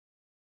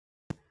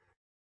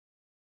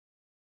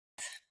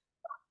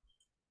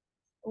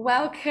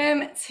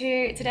Welcome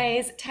to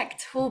today's Tech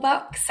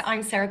Toolbox.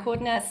 I'm Sarah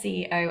Cordner,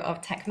 CEO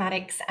of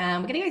Techmatics,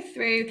 and we're going to go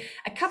through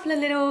a couple of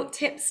little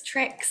tips,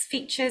 tricks,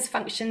 features,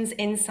 functions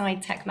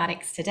inside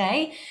Techmatics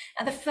today.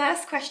 And the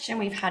first question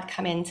we've had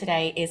come in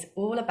today is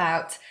all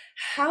about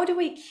how do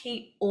we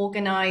keep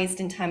organized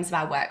in terms of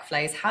our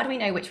workflows? How do we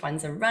know which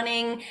ones are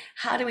running?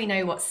 How do we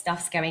know what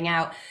stuff's going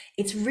out?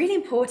 It's really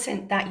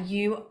important that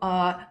you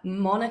are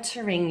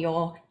monitoring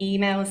your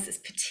emails,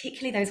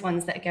 particularly those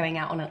ones that are going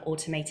out on an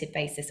automated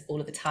basis all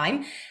of the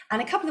time.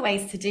 And a couple of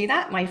ways to do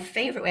that. My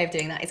favorite way of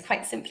doing that is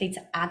quite simply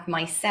to add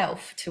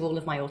myself to all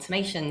of my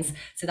automations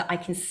so that I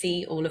can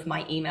see all of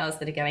my emails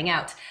that are going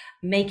out.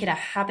 Make it a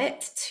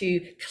habit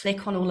to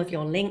click on all of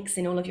your links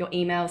in all of your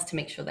emails to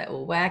make sure they're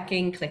all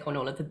working. Click on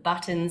all of the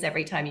buttons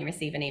every time you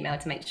receive an email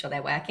to make sure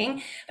they're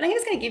working. But I'm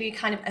just going to give you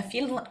kind of a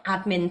few little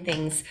admin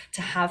things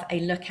to have a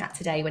look at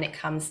today when it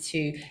comes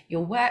to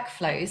your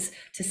workflows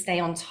to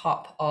stay on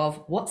top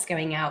of what's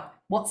going out,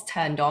 what's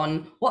turned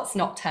on, what's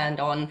not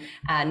turned on,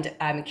 and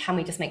can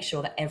we just make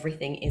sure that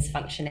everything is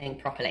functioning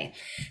properly.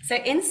 So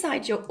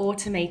inside your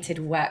automated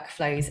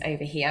workflows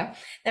over here,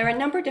 there are a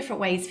number of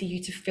different ways for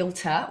you to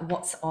filter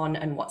what's on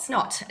and what's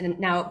not. And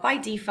now by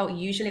default,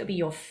 usually it'll be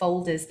your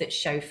folders that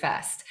show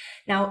first.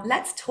 Now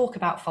let's talk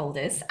about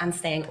folders and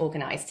staying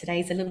organized.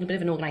 Today's a little bit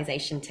of an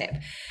organization tip.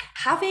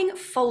 Having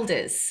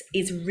folders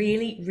is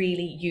really,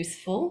 really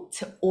useful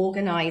to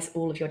organize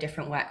all of your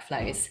different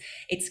workflows.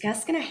 It's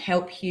just going to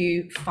help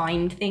you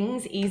find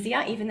things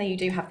easier, even though you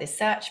do have this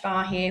search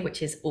bar here,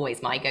 which is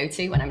always my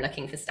go-to when I'm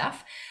looking for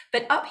stuff.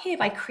 But up here,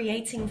 by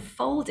creating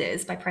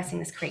folders, by pressing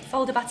this create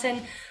folder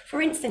button,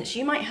 for instance,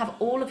 you might have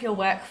all of your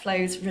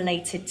workflows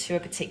related to a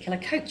particular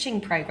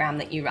coaching program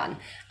that you run.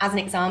 As an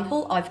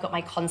example, I've got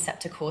my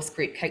Concept to Course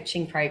group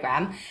coaching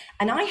program,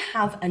 and I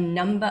have a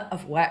number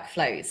of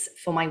workflows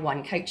for my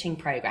one coaching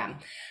program.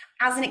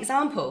 As an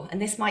example,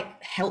 and this might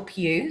help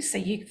you, so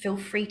you feel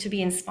free to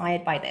be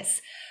inspired by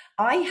this.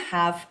 I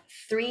have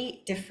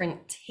 3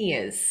 different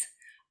tiers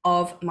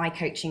of my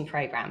coaching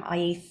program,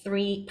 i.e.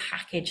 3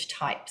 package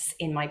types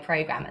in my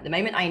program. At the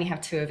moment, I only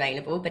have 2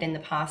 available, but in the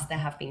past there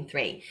have been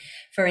 3.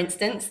 For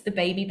instance, the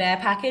baby bear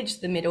package,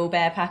 the middle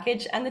bear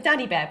package, and the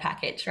daddy bear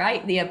package,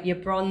 right? Your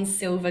bronze,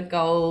 silver,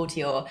 gold,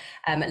 your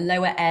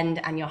lower end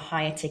and your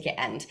higher ticket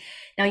end.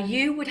 Now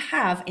you would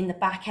have in the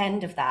back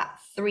end of that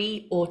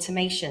 3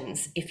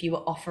 automations if you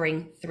were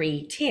offering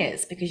 3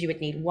 tiers, because you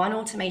would need one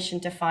automation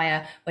to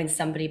fire when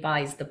somebody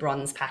buys the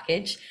bronze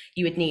package.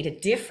 You would need a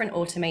different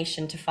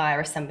automation to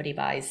fire if somebody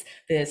buys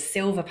the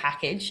silver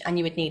package, and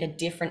you would need a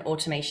different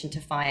automation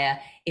to fire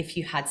if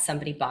you had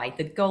somebody buy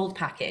the gold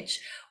package.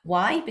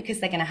 Why? Because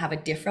they're going to have a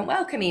different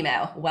welcome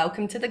email.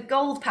 Welcome to the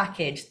gold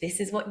package. This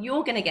is what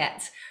you're going to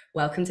get.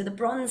 Welcome to the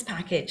bronze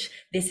package.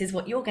 This is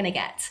what you're going to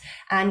get.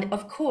 And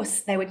of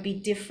course, there would be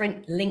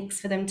different links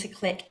for them to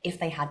click if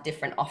they had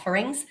different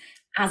offerings.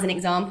 As an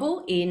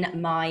example, in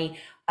my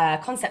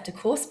Concept to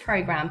Course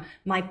program,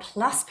 my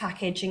plus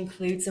package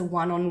includes a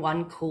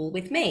one-on-one call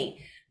with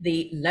me.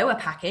 The lower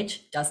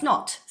package does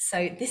not.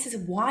 So this is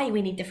why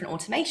we need different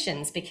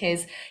automations,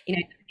 because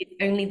it's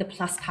only the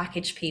plus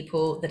package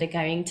people that are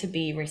going to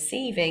be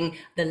receiving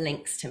the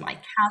links to my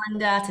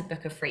calendar to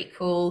book a free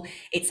call.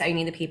 It's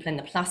only the people in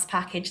the plus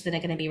package that are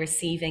going to be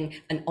receiving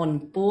an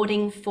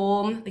onboarding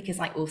form, because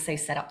I also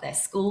set up their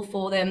school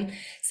for them.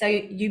 So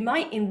you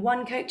might in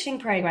one coaching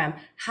program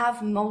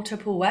have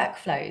multiple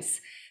workflows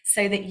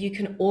so that you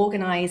can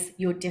organize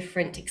your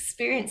different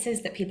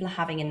experiences that people are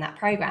having in that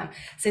program.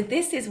 So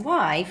this is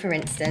why, for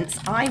instance,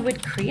 I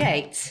would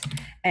create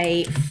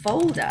a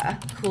folder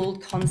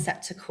called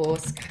Concept to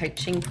Course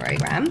Coaching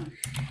Program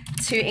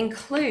to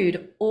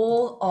include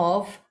all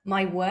of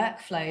my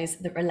workflows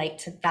that relate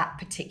to that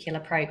particular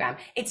program.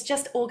 It's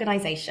just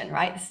organization,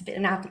 right? This is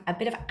a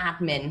bit of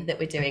admin that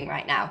we're doing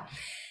right now.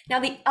 Now,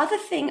 the other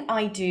thing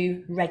I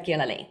do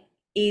regularly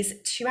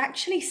is to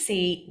actually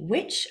see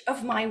which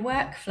of my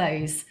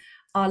workflows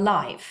are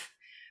live,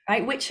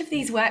 right? Which of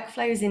these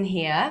workflows in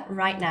here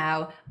right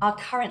now are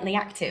currently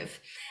active?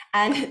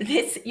 And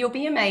this, you'll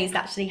be amazed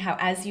actually how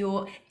as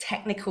your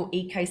technical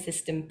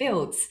ecosystem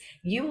builds,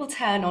 you will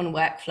turn on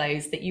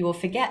workflows that you will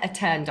forget are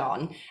turned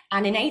on.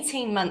 And in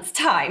 18 months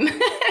time,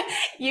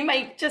 you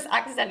may just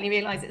accidentally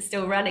realize it's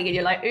still running and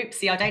you're like,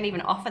 oopsie, I don't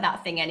even offer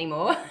that thing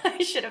anymore.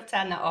 I should have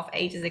turned that off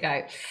ages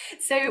ago.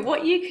 So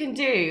what you can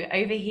do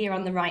over here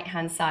on the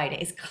right-hand side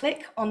is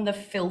click on the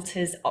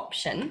filters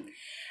option.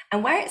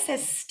 And where it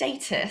says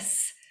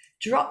status,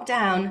 drop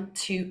down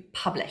to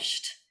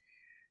published.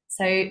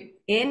 So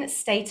in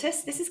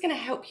status, this is going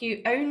to help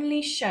you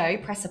only show,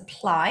 press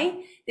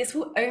apply. This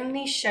will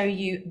only show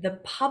you the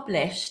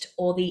published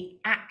or the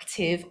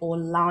active or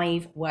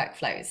live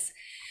workflows.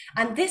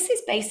 And this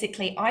is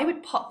basically, I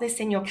would pop this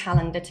in your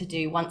calendar to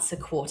do once a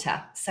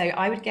quarter. So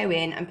I would go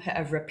in and put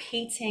a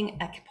repeating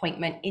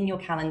appointment in your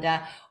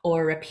calendar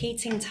or a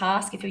repeating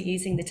task. If you're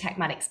using the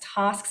Techmatics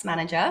Tasks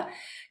Manager,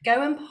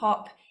 go and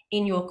pop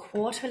in your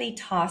quarterly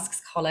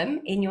tasks column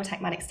in your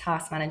Techmatics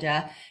Task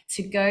Manager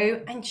to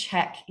go and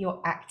check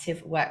your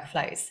active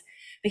workflows.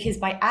 because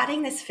by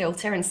adding this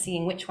filter and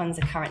seeing which ones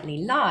are currently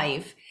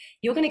live,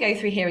 you're going to go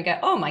through here and go,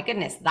 oh my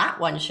goodness, that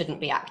one shouldn't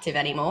be active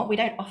anymore. We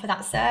don't offer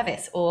that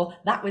service, or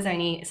that was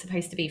only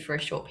supposed to be for a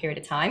short period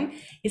of time.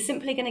 You're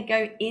simply going to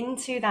go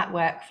into that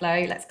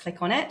workflow. Let's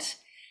click on it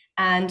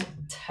and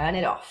turn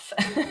it off.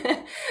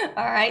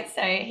 All right,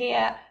 so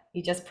here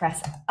you just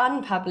press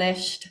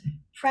unpublished,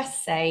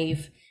 press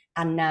save,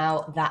 and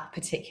now that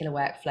particular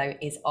workflow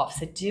is off.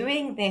 So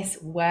doing this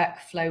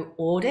workflow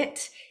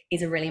audit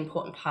is a really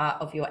important part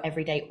of your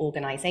everyday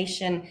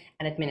organization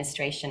and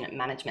administration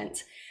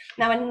management.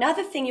 Now,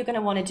 another thing you're going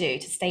to want to do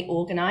to stay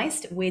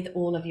organized with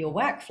all of your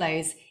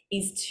workflows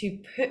is to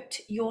put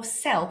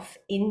yourself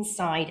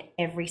inside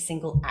every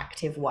single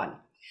active one.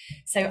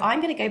 So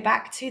I'm going to go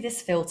back to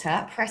this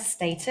filter, press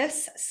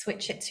status,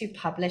 switch it to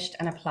published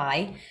and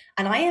apply.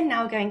 And I am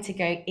now going to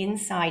go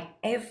inside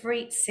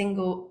every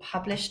single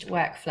published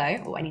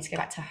workflow, or I need to go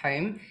back to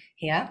home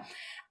here,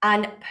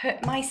 and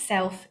put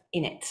myself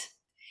in it.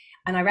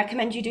 And I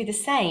recommend you do the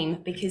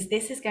same, because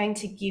this is going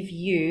to give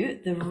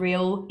you the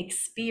real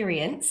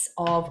experience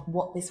of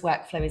what this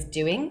workflow is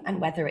doing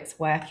and whether it's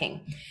working.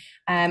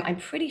 I'm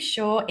pretty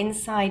sure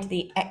inside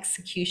the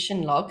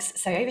execution logs,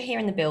 so over here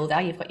in the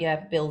builder, you've got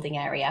your building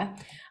area.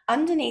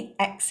 Underneath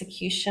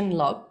execution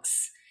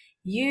logs,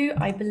 you,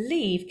 I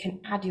believe, can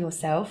add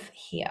yourself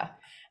here.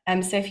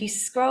 So if you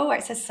scroll where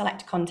it says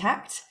select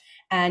contact,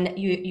 and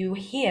you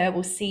here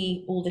will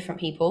see all different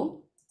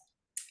people.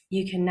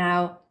 You can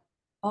now,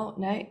 oh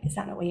no, is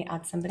that not where you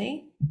add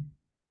somebody?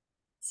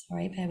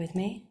 Sorry, bear with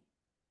me.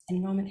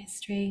 Enrollment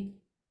history.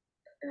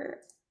 Can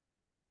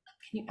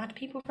you add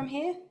people from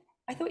here?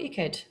 I thought you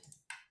could.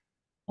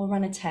 Or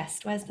run a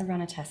test. Where's the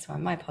run a test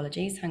one? My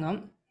apologies, hang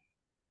on.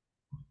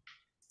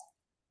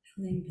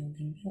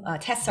 Building.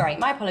 Test, sorry,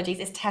 my apologies,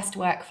 it's test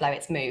workflow,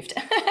 it's moved.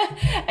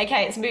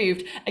 Okay, it's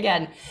moved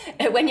again.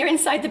 When you're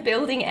inside the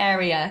building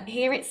area,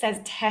 here it says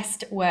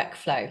test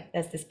workflow.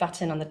 There's this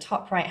button on the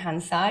top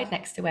right-hand side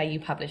next to where you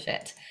publish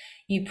it.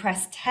 You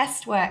press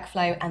test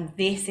workflow, and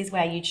this is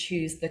where you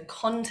choose the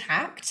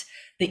contact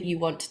that you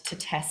want to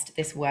test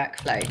this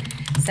workflow.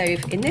 So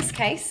in this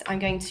case, I'm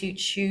going to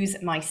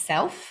choose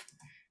myself,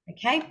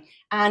 okay?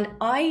 And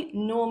I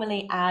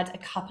normally add a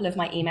couple of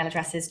my email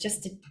addresses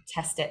just to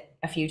test it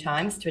a few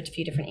times to a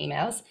few different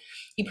emails.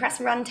 You press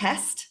run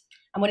test,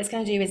 and what it's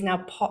going to do is now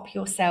pop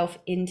yourself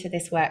into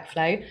this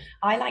workflow.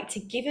 I like to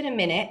give it a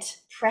minute,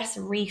 press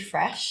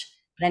refresh,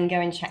 then go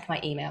and check my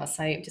emails.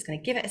 So I'm just going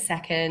to give it a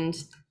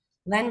second,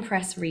 then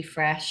press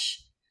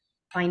refresh.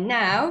 By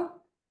now,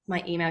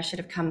 my email should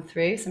have come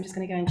through. So I'm just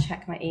going to go and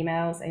check my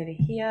emails over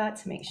here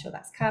to make sure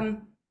that's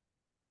come.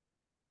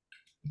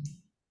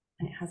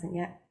 And it hasn't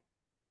yet.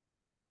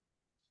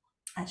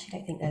 Actually, I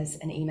don't think there's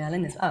an email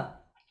in this. Oh,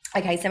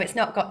 okay. So it's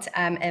not got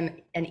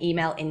an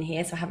email in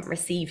here. So I haven't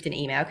received an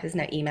email because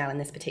there's no email in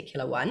this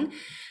particular one.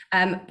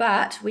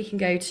 But we can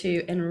go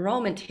to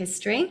enrollment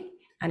history,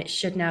 and it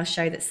should now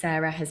show that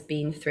Sarah has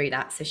been through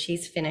that. So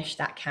she's finished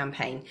that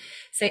campaign.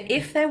 So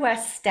if there were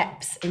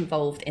steps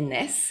involved in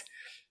this,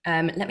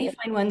 let me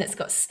find one that's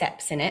got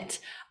steps in it.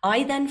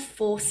 I then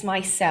force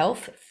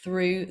myself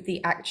through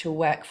the actual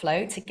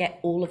workflow to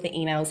get all of the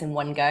emails in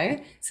one go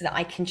so that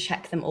I can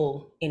check them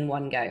all in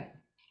one go.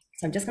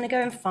 So I'm just going to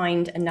go and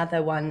find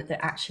another one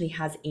that actually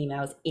has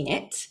emails in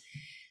it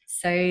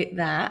so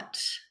that,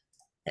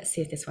 let's see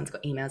if this one's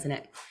got emails in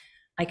it.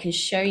 I can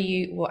show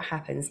you what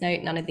happens. No,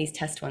 none of these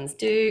test ones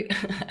do.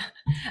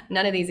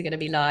 None of these are going to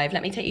be live.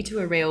 Let me take you to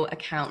a real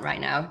account right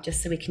now,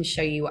 just so we can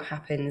show you what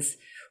happens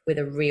with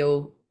a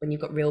real, when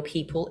you've got real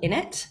people in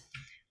it.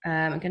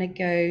 I'm going to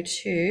go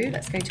to,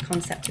 let's go to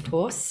concept to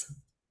course,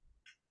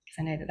 because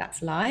I know that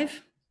that's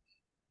live.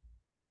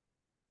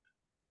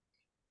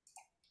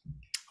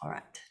 All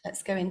right,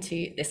 let's go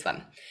into this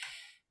one.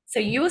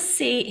 So you'll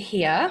see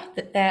here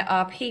that there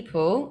are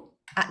people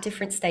at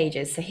different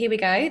stages. So here we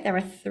go. There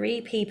are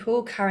 3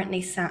 people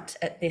currently sat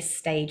at this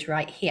stage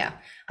right here.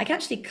 I can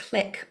actually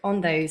click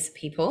on those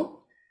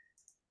people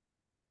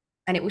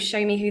and it will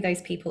show me who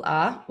those people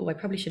are. Oh, I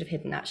probably should have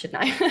hidden that,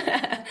 shouldn't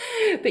I?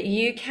 But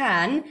you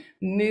can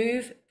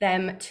move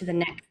them to the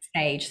next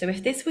stage. So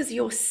if this was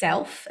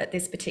yourself at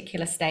this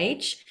particular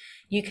stage,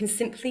 you can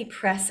simply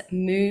press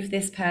move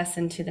this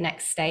person to the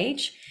next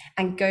stage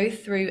and go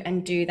through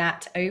and do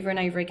that over and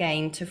over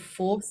again to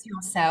force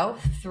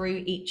yourself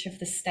through each of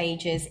the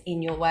stages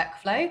in your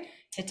workflow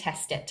to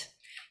test it.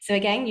 So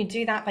again, you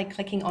do that by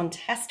clicking on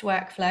test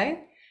workflow,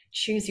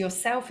 choose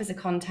yourself as a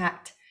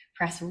contact,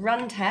 press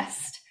run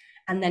test,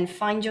 and then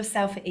find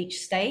yourself at each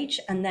stage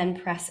and then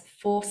press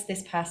force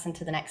this person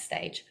to the next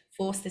stage,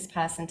 force this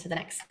person to the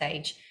next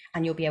stage,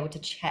 and you'll be able to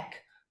check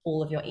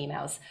all of your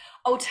emails.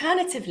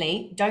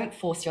 Alternatively, don't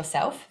force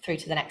yourself through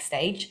to the next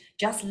stage,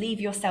 just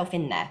leave yourself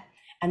in there.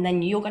 And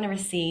then you're going to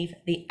receive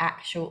the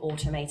actual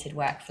automated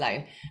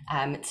workflow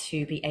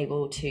to be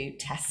able to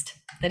test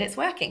that it's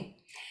working.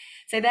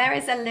 So there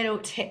is a little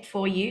tip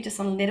for you, just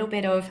on a little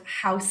bit of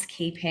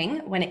housekeeping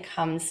when it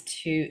comes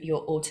to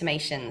your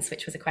automations,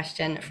 which was a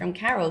question from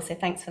Carol. So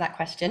thanks for that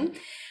question.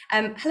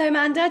 Hello,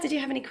 Amanda. Did you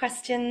have any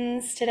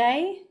questions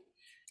today?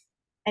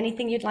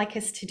 Anything you'd like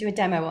us to do a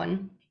demo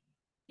on?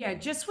 Yeah,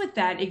 just with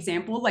that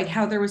example, like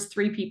how there was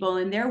three people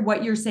in there,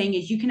 what you're saying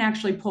is you can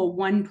actually pull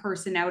one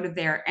person out of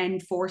there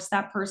and force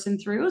that person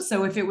through.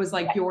 So if it was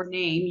like your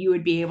name, you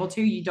would be able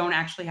to. You don't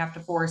actually have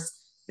to force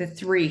the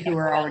three who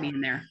are already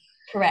in there.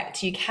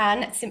 Correct. You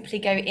can simply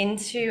go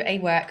into a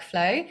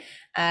workflow,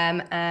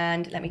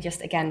 and let me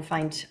just again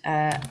find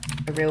a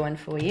real one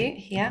for you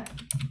here.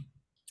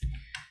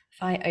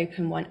 If I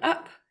open one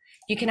up,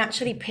 you can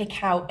actually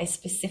pick out a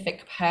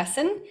specific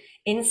person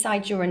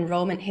inside your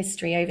enrollment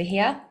history over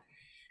here,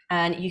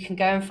 and you can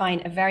go and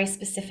find a very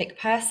specific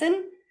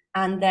person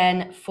and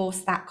then force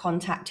that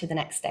contact to the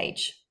next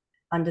stage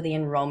under the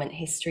enrollment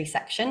history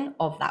section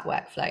of that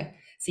workflow.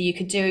 So you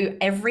could do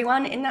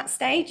everyone in that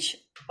stage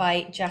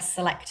by just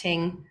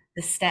selecting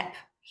the step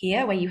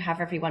here where you have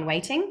everyone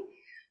waiting,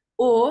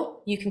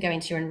 or you can go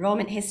into your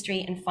enrollment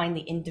history and find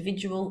the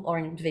individual or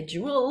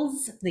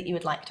individuals that you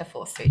would like to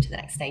force through to the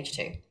next stage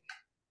too.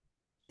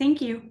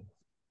 Thank you.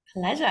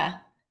 Pleasure.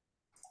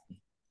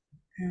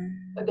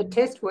 So the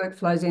test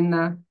workflow's in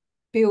the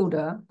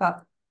builder,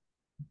 but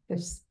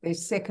the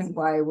second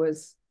way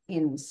was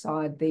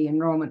inside the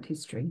enrolment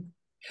history.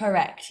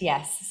 Correct,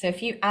 yes. So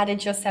if you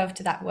added yourself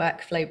to that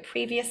workflow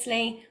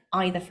previously,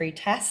 either through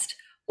test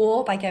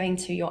or by going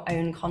to your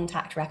own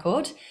contact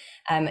record,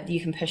 you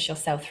can push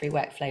yourself through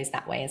workflows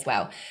that way as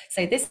well.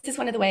 So this is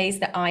one of the ways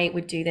that I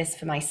would do this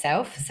for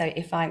myself. So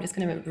if I'm just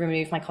going to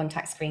remove my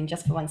contact screen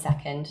just for 1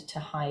 second to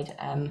hide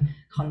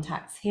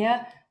contacts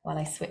here while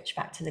I switch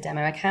back to the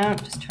demo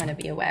account, just trying to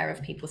be aware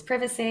of people's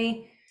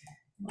privacy.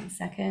 1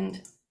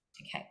 second.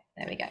 Okay,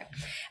 there we go.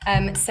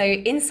 So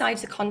inside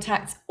the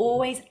contacts,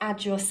 always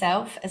add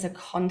yourself as a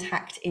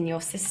contact in your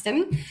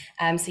system.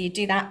 So you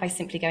do that by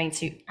simply going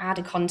to add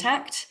a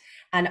contact.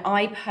 And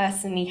I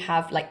personally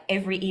have, like,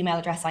 every email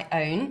address I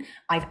own,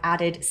 I've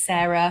added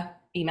Sarah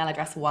email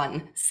address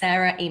 1,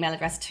 Sarah email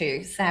address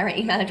 2, Sarah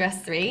email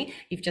address 3.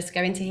 You just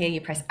go into here,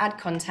 you press add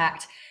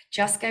contact,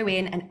 just go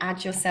in and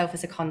add yourself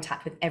as a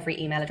contact with every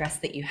email address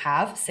that you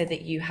have so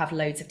that you have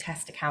loads of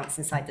test accounts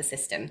inside the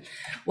system.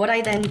 What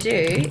I then do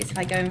is if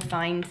I go and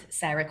find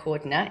Sarah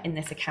Cordner in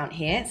this account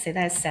here, so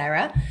there's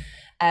Sarah.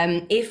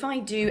 If I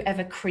do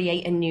ever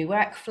create a new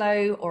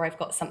workflow or I've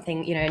got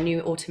something, a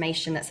new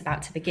automation that's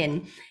about to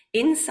begin,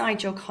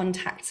 inside your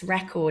contacts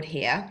record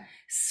here,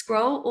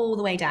 scroll all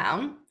the way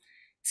down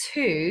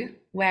to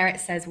where it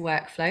says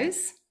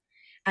workflows.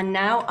 And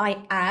now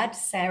I add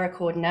Sarah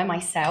Cordner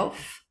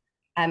myself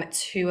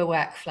to a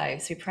workflow.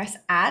 So we press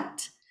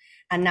add.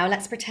 And now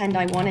let's pretend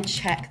I want to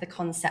check the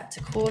concept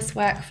to course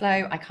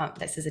workflow. I can't,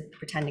 this is a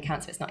pretend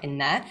account, so it's not in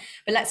there.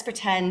 But let's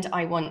pretend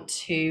I want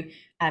to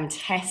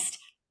test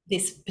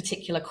this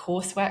particular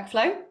course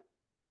workflow.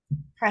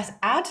 Press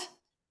add.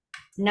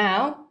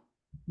 Now,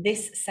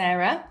 this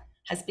Sarah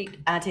has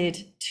been added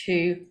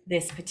to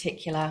this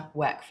particular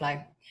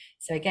workflow.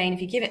 So again,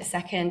 if you give it a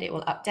second, it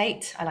will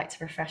update. I like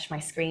to refresh my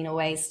screen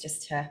always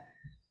just to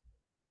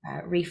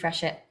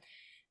refresh it.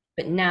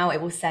 But now it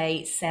will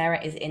say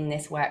Sarah is in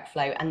this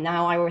workflow, and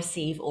now I will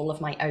receive all of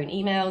my own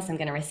emails. I'm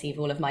going to receive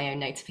all of my own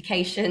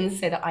notifications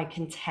so that I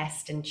can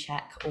test and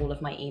check all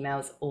of my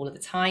emails all of the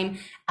time.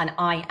 And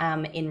I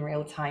am in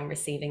real time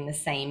receiving the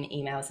same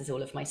emails as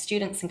all of my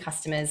students and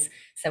customers,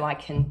 so I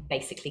can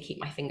basically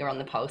keep my finger on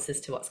the pulse as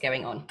to what's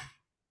going on.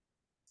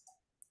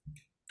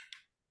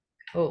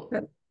 Cool.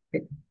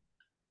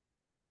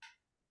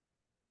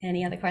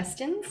 Any other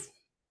questions?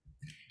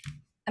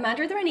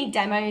 Amanda, are there any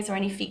demos or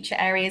any feature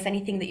areas,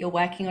 anything that you're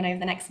working on over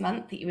the next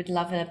month that you would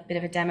love a bit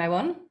of a demo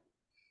on?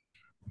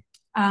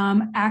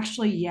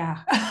 Actually, yeah.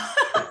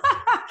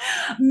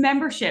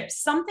 Membership.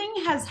 Something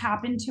has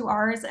happened to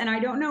ours, and I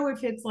don't know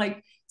if it's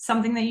like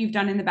something that you've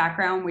done in the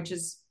background, which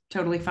is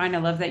totally fine. I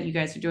love that you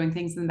guys are doing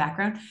things in the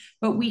background,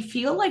 but we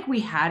feel like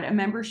we had a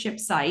membership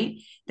site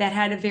that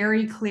had a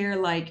very clear,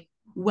 like,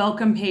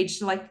 welcome page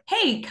to, like,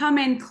 hey, come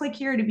and click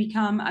here to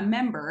become a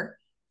member.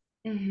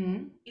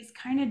 It's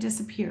kind of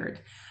disappeared.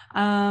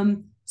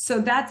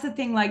 So that's the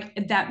thing,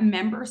 like that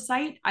member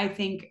site, I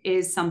think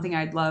is something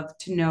I'd love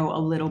to know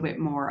a little bit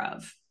more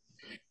of.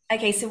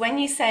 Okay, so when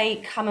you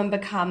say come and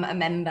become a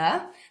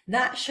member,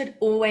 that should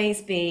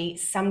always be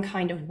some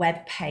kind of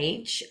web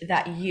page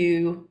that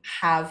you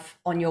have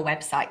on your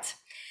website.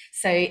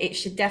 So it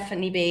should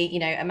definitely be,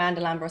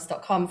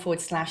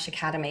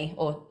 amandalambros.com/academy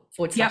or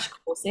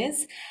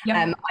 /courses.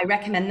 Yep. I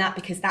recommend that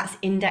because that's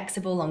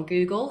indexable on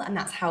Google, and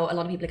that's how a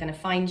lot of people are going to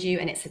find you.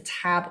 And it's a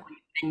tab on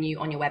your menu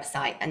on your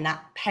website. And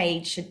that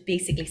page should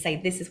basically say,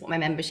 this is what my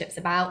membership's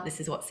about. This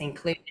is what's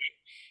included.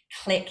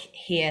 Click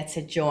here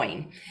to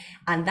join.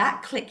 And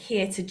that click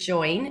here to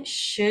join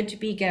should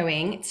be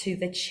going to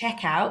the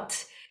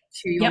checkout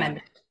to your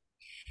membership.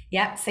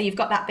 Yeah, so you've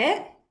got that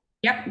bit.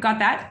 Yep, got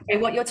that. So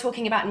what you're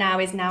talking about now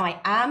is now I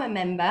am a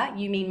member.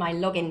 You mean my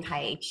login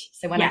page.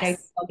 So when I go to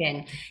Yes.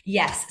 login,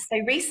 yes. So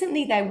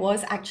recently there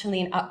was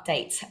actually an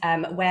update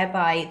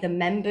whereby the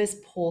members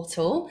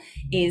portal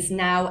is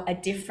now a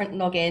different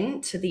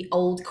login to the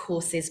old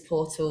courses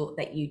portal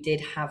that you did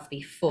have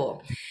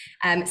before.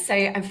 So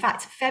in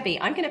fact, Febby,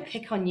 I'm going to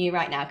pick on you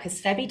right now because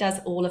Febby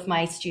does all of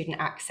my student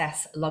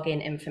access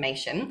login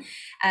information.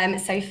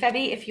 So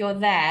Febby, if you're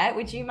there,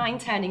 would you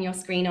mind turning your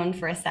screen on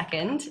for a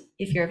second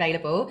if you're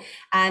available?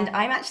 And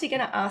I'm actually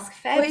going to ask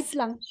Feb. Wait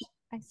lang.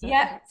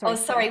 Yeah.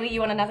 Sorry. Were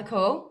you on another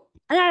call?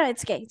 No,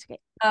 it's okay. It's okay.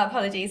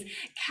 Apologies.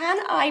 Can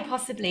I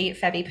possibly,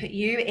 Febby, put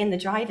you in the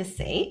driver's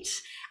seat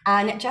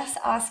and just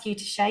ask you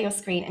to share your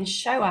screen and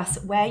show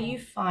us where you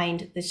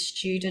find the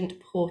student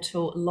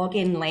portal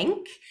login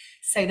link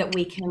so that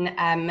we can,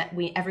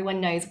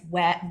 everyone knows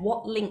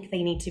what link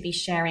they need to be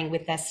sharing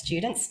with their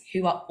students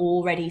who are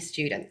already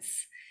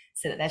students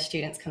so that their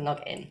students can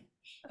log in.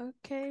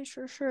 Okay,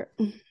 sure.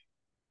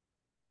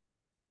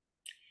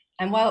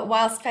 And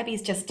whilst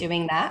Febby's just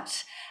doing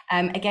that,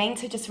 again,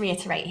 to just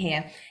reiterate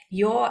here,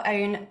 your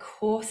own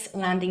course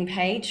landing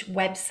page,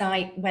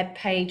 website, web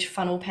page,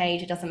 funnel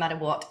page, it doesn't matter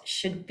what,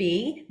 should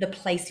be the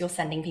place you're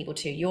sending people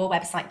to.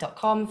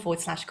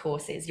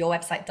 Yourwebsite.com/courses,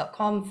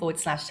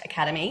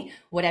 yourwebsite.com/academy,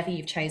 whatever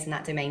you've chosen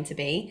that domain to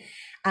be.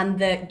 And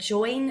the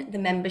join the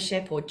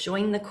membership or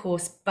join the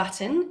course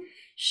button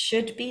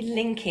should be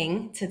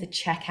linking to the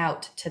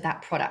checkout to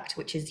that product,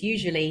 which is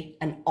usually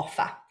an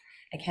offer.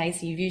 Okay,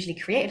 so you've usually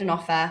created an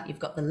offer, you've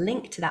got the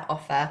link to that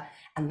offer,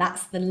 and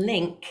that's the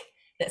link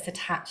that's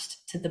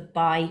attached to the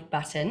buy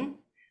button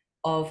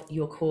of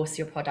your course,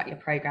 your product, your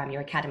program,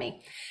 your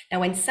academy. Now,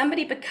 when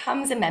somebody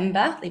becomes a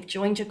member, they've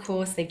joined your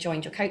course, they've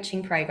joined your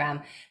coaching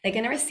program, they're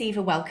going to receive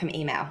a welcome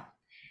email.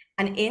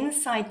 And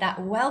inside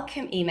that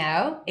welcome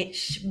email,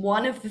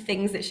 one of the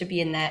things that should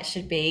be in there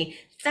should be,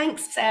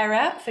 thanks,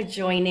 Sarah, for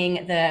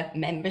joining the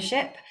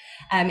membership.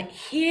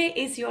 Here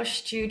is your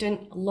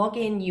student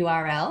login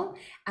URL,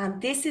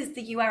 and this is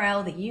the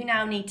URL that you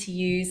now need to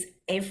use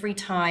every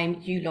time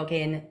you log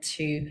in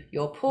to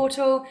your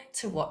portal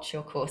to watch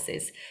your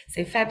courses.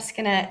 So Feb's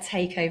gonna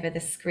take over the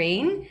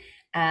screen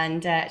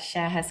and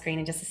share her screen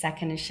in just a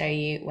second and show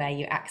you where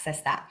you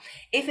access that.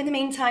 If in the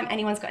meantime,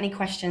 anyone's got any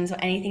questions or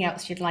anything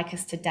else you'd like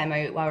us to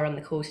demo while we're on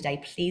the call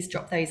today, please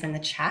drop those in the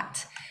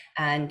chat.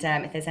 And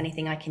if there's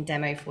anything I can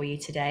demo for you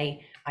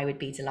today, I would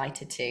be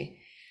delighted to.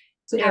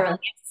 Sarah,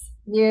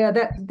 yeah,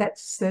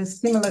 that's a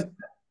similar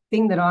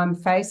thing that I'm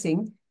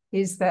facing,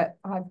 is that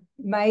I've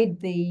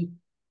made the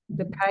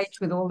page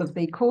with all of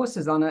the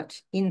courses on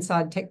it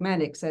inside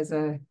Techmatics as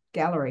a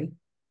gallery,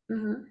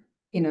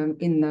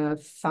 in the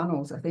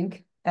funnels, I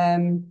think.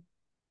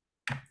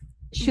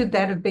 Should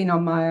that have been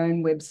on my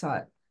own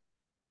website?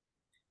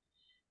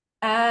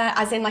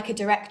 As in like a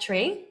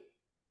directory?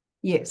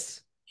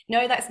 Yes.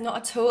 No, that's not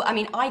at all. I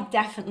mean, I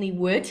definitely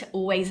would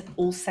always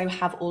also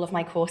have all of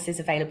my courses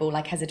available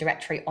like as a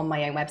directory on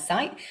my own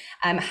website.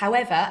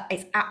 However,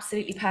 it's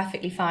absolutely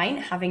perfectly fine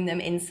having them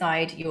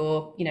inside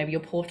your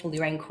portal,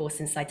 your own course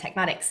inside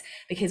Techmatics,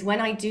 because when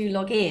I do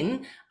log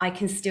in, I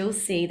can still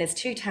see there's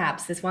two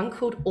tabs. There's one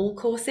called All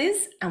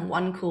Courses and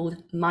one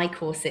called My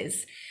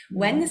Courses.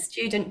 When the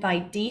student by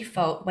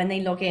default, when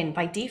they log in,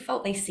 by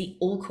default, they see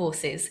All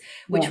Courses,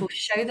 which will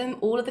show them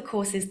all of the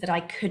courses that I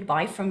could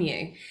buy from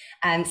you.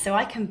 And so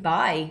I can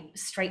buy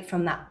straight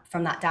from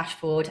that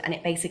dashboard, and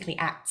it basically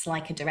acts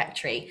like a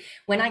directory.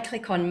 When I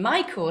click on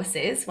My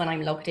Courses, when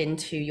I'm logged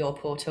into your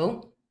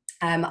portal,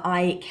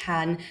 I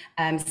can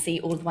see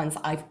all the ones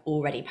that I've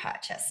already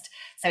purchased.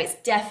 So it's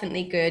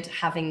definitely good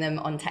having them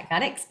on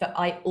Techmatics, but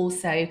I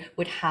also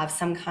would have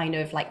some kind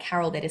of like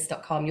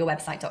carolbidis.com,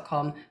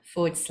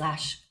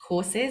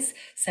 yourwebsite.com/courses.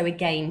 So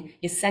again,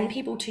 you send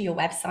people to your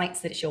website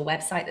so that it's your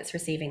website that's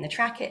receiving the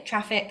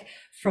traffic.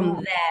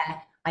 From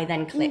there, I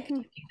then click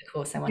the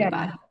course I want to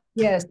buy.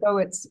 Yeah, so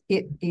I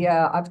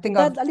think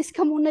I've... alis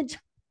ka muna dyan.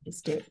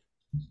 Let's do it.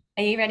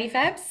 Are you ready,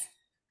 Febs?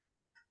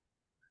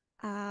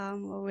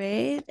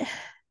 Wait.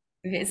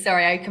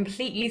 Sorry, I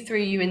completely threw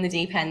you in the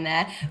deep end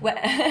there.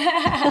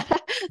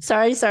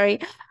 Sorry.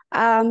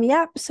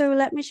 Yeah, so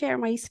let me share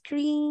my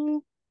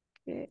screen.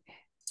 Okay.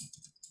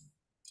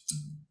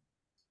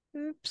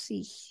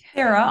 Oopsie.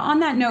 Sarah, on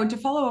that note, to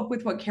follow up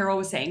with what Carol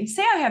was saying,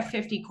 say I have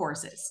 50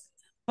 courses,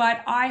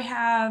 but I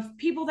have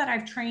people that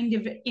I've trained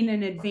in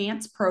an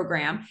advanced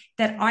program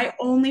that I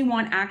only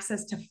want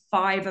access to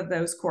 5 of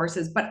those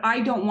courses, but I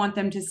don't want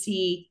them to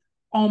see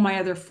all my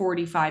other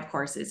 45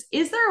 courses.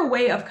 Is there a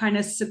way of kind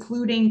of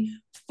secluding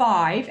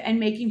 5 and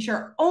making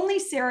sure only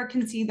Sarah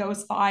can see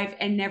those 5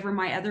 and never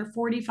my other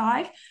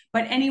 45,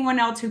 but anyone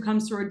else who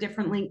comes through a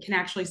different link can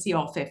actually see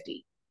all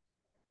 50?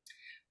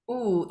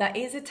 Oh, that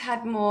is a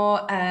tad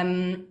more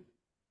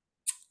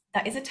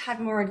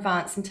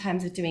advanced in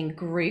terms of doing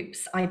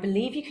groups. I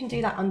believe you can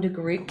do that under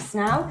groups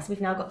now, because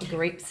we've now got the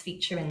groups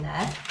feature in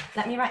there.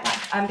 Let me write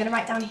that. I'm going to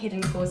write down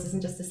hidden courses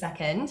in just a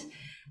second.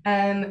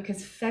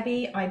 Because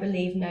Febby, I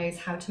believe, knows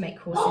how to make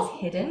courses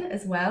hidden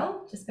as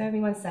well. Just bear with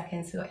me 1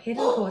 second. So we've got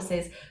hidden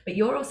courses, but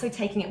you're also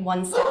taking it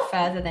one step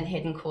further than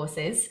hidden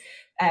courses,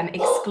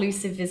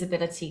 exclusive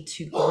visibility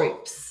to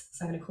groups.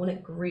 So I'm going to call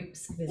it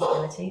groups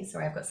visibility.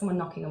 Sorry, I've got someone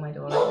knocking on my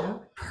door right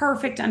now.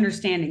 Perfect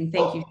understanding.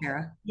 Thank you,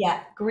 Sarah.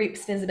 Yeah,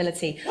 groups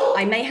visibility.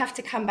 I may have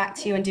to come back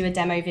to you and do a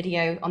demo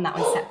video on that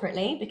one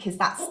separately, because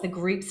that's the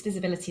groups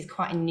visibility is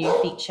quite a new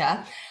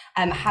feature.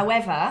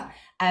 However,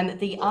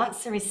 the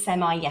answer is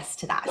semi-yes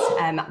to that,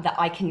 that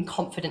I can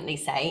confidently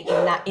say,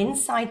 in that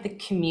inside the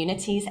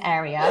communities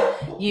area,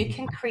 you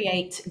can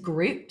create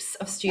groups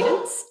of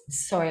students.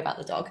 Sorry about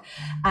the dog.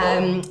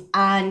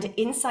 And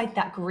inside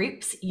that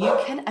groups, you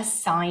can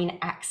assign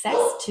access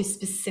to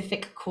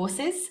specific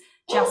courses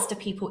just to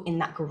people in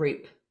that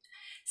group.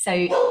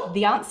 So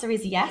the answer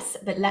is yes,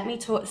 but let me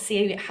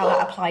see how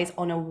that applies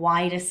on a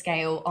wider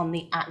scale on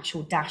the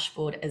actual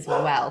dashboard as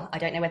well. I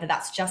don't know whether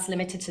that's just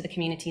limited to the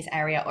communities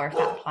area or if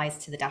that applies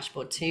to the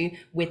dashboard too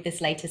with this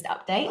latest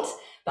update,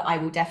 but I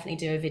will definitely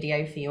do a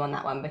video for you on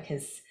that one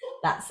because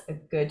that's a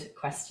good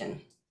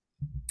question.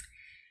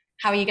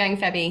 How are you going,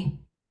 Febby?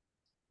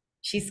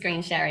 She's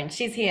screen sharing.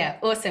 She's here.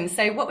 Awesome.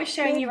 So what we're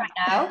showing you right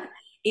now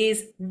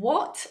is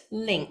what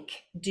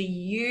link do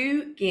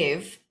you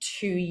give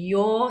to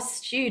your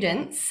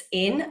students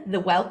in the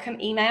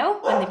welcome email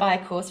when they buy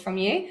a course from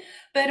you,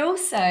 but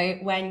also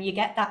when you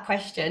get that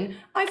question,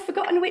 I've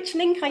forgotten which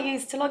link I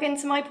used to log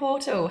into my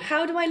portal.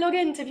 How do I log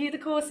in to view the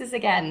courses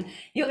again?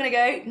 You're going to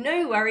go,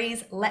 no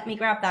worries, let me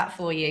grab that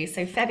for you.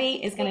 So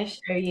Febby is going to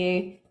show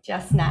you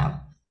just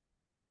now.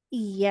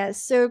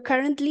 Yes, so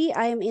currently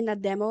I'm in a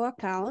demo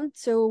account.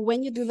 So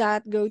when you do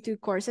that, go to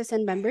courses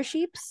and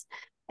memberships,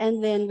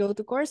 and then go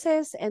to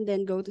courses, and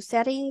then go to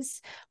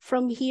settings.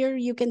 From here,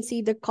 you can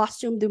see the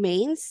custom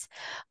domains.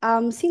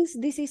 Since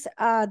this is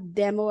a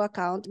demo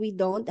account, we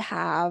don't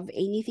have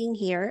anything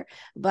here,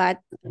 but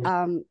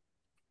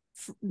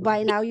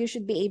by now you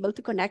should be able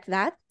to connect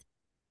that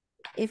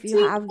if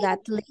you have that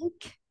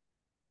link.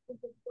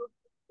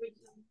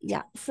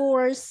 Yeah,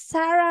 for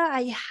Sarah,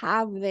 I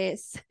have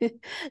this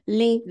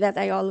link that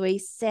I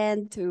always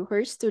send to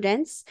her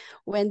students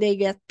when they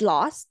get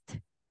lost.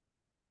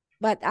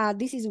 But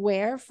this is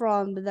where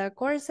from the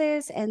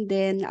courses and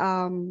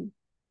then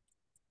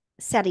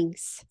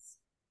settings.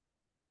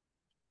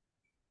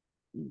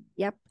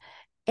 Yep.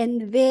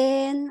 And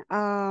then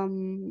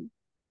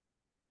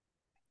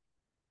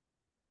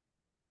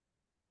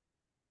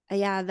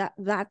yeah,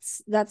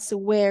 that's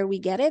where we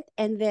get it.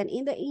 And then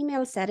in the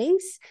email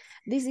settings,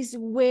 this is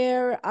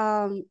where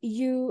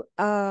you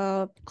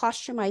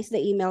customize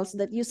the emails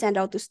that you send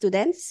out to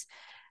students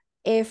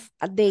if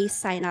they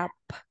sign up.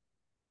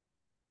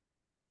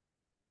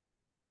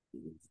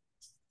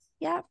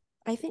 Yeah,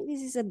 I think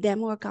this is a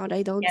demo account.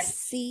 I don't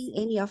see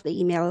any of the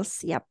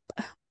emails. Yep.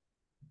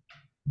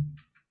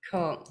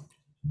 Cool.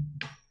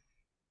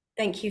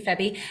 Thank you,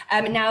 Febby.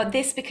 Now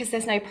this, because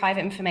there's no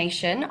private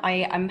information,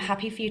 I am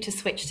happy for you to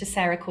switch to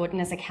Sarah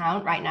Cordner's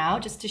account right now,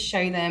 just to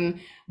show them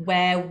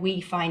where we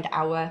find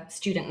our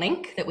student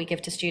link that we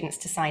give to students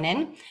to sign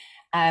in.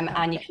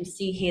 And you can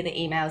see here the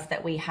emails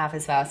that we have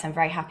as well. So I'm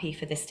very happy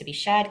for this to be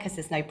shared because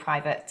there's no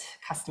private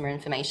customer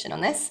information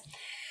on this.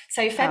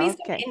 So Febby's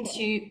gone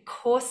into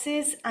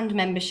courses and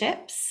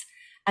memberships.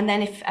 And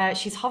then if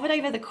she's hovered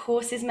over the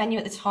courses menu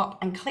at the top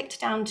and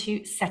clicked down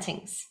to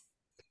settings.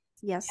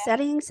 Yes,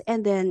 settings,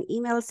 and then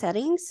email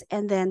settings.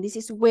 And then this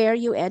is where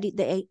you edit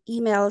the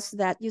emails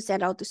that you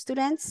send out to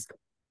students.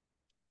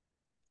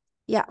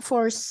 Yeah,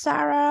 for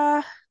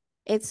Sarah,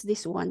 it's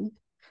this one.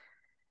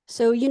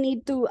 So you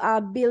need to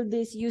build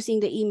this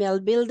using the email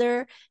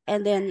builder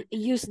and then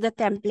use the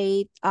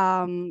template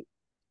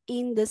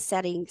in the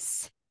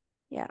settings.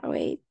 Yeah,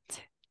 wait.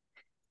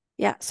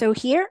 Yeah, so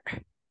here.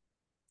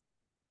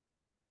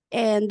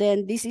 And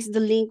then this is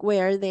the link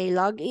where they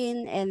log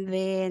in, and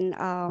then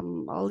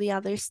all the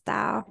other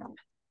stuff.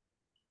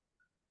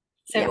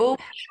 So all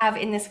we have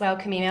in this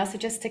welcome email, so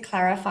just to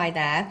clarify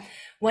there,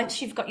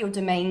 once you've got your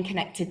domain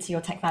connected to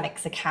your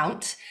Techmatics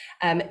account,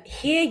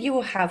 here you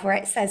will have where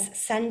it says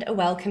send a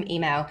welcome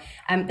email.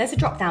 There's a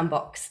drop-down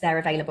box there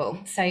available.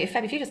 So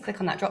if you just click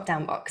on that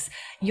drop-down box,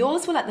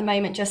 yours will at the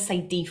moment just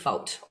say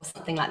default or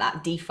something like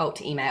that,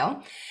 default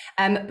email.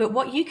 But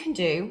what you can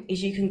do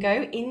is you can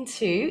go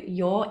into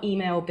your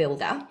email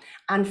builder,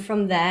 and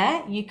from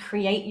there you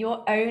create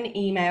your own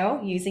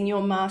email using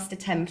your master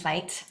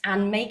template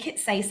and make it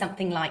say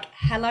something like,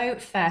 hello,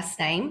 first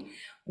name,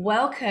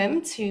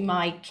 welcome to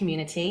my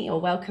community,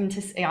 or welcome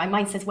to,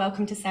 mine says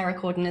welcome to Sarah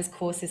Cordner's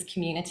courses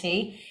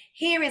community.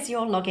 Here is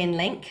your login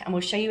link, and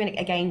we'll show you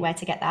again where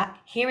to get that.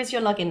 Here is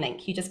your login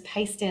link. You just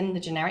paste in the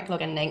generic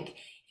login link.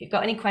 If you've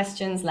got any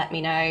questions, let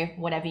me know,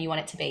 whatever you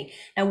want it to be.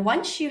 Now,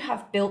 once you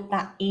have built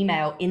that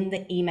email in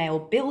the email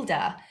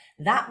builder,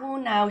 that will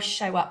now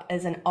show up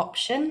as an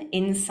option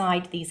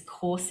inside these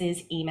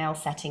courses email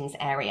settings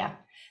area.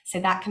 So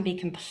that can be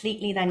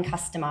completely then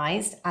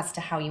customized as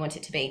to how you want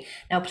it to be.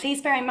 Now,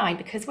 please bear in mind,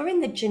 because we're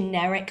in the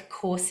generic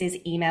courses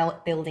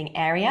email building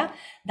area,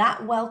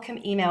 that welcome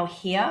email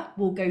here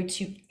will go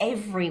to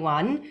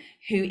everyone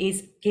who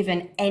is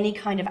given any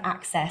kind of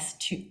access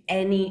to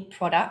any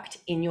product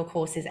in your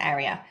courses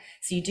area.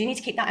 So you do need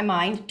to keep that in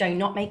mind. Do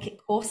not make it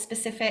course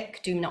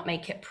specific. Do not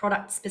make it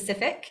product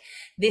specific.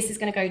 This is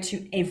going to go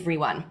to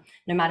everyone,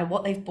 no matter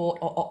what they've bought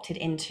or opted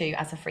into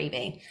as a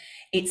freebie.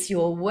 It's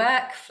your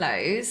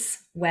workflows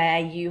where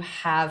you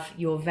have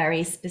your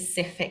very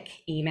specific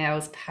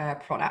emails per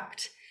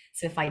product.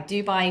 So if I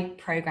do buy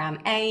program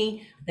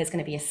A, there's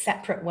going to be a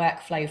separate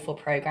workflow for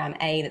program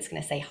A that's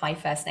going to say, hi,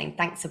 first name,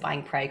 thanks for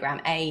buying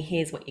program A,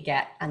 here's what you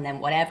get, and then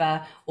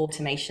whatever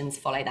automations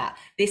follow that.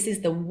 This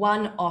is the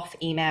one-off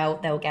email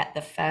they'll get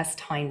the first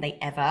time they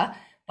ever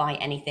buy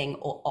anything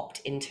or opt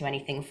into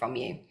anything from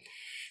you.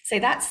 So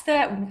that's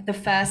the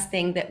first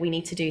thing that we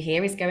need to do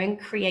here, is go and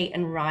create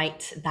and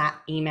write that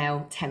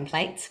email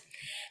template.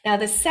 Now,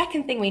 the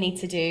second thing we need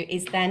to do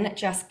is then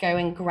just go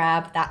and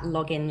grab that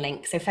login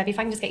link. So Feb, if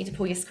I can just get you to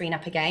pull your screen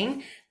up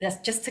again,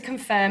 that's just to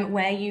confirm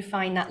where you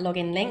find that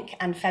login link.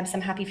 And Febs,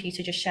 I'm happy for you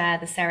to just share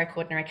the Sarah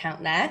Cordner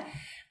account there.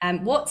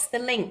 What's the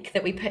link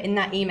that we put in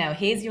that email?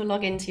 Here's your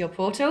login to your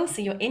portal.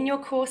 So you're in your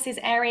courses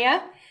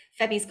area.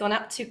 Febby's gone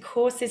up to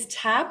courses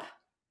tab.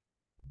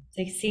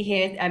 So you can see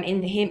here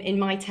in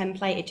my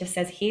template, it just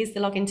says, here's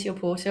the login to your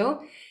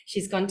portal.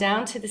 She's gone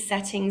down to the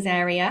settings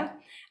area,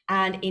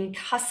 and in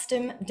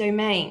custom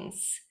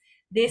domains,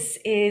 this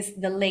is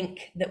the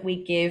link that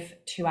we give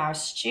to our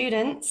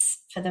students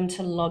for them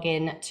to log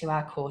in to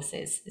our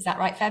courses. Is that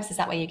right, Febs? Is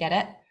that where you get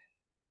it?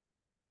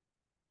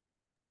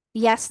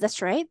 Yes,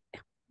 that's right.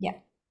 Yeah.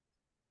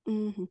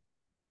 Mm-hmm.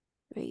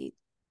 Wait.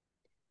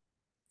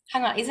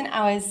 Hang on, isn't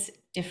ours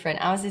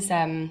different? Ours is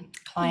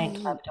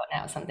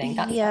clientclub.net or something.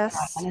 That's yes.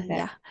 Not right, is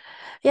it?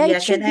 Yeah,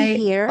 it should be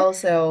here.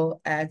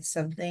 Also add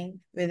something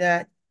with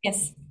that?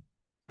 Yes.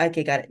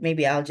 Okay, got it.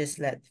 Maybe I'll just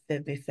let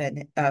Phoebe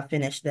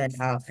finish, then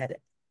I'll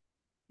edit.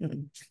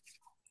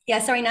 Yeah,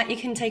 sorry, Nat, you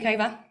can take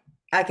over.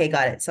 Okay,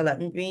 got it. So let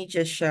me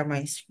just share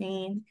my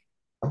screen.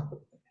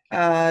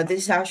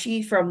 This is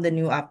actually from the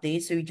new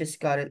update, so we just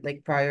got it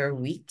like prior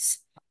weeks.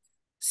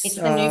 It's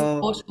the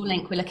new portal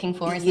link we're looking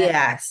for, isn't it?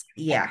 Yes,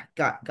 yeah,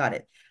 got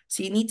it.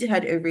 So you need to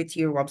head over to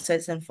your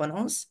websites and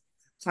funnels,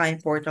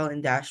 client portal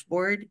and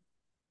dashboard.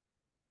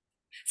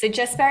 So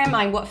just bear in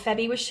mind what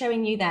Febby was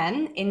showing you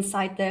then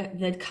inside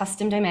the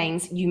custom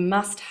domains, you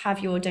must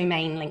have your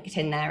domain linked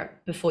in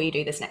there before you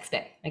do this next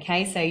bit.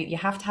 Okay, so you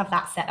have to have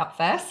that set up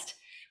first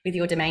with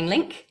your domain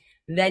link.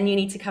 Then you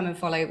need to come and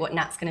follow what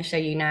Nat's going to show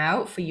you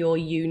now for your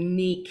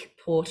unique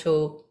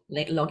portal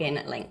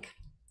login link.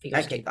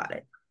 Okay, got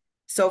it.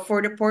 So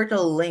for the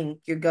portal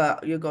link, you're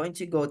going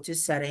to go to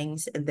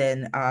settings and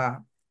then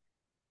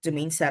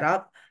domain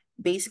setup.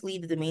 Basically,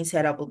 the domain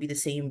setup will be the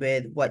same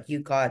with what you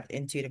got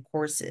into the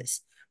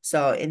courses.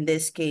 So in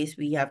this case,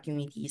 we have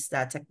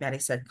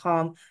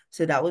communities.techmatics.com.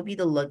 So that would be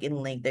the login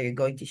link that you're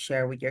going to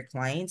share with your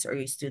clients or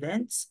your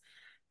students.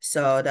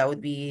 So that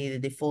would be the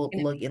default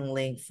login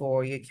link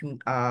for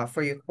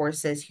your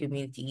courses,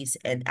 communities,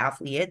 and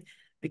affiliate,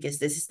 because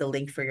this is the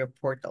link for your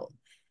portal.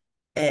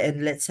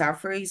 And let's have,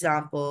 for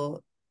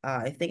example,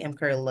 I think I'm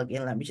currently logged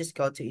in. Let me just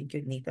go to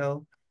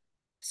incognito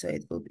so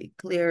it will be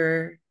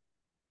clearer.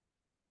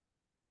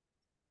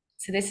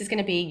 So this is going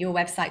to be your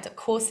website,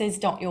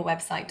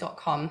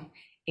 courses.yourwebsite.com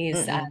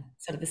is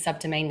sort of the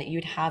subdomain that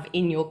you'd have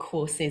in your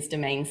courses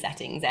domain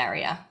settings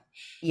area.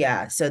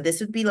 Yeah, so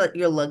this would be like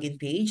your login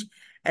page.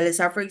 And let's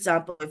have, for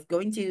example,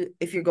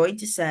 if you're going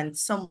to send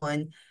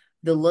someone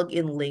the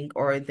login link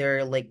or their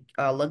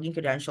login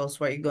credentials,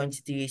 what you're going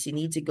to do is you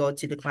need to go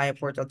to the client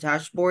portal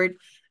dashboard,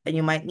 and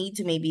you might need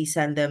to maybe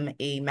send them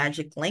a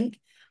magic link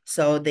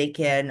so they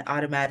can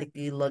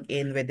automatically log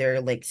in with their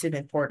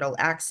student portal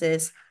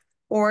access.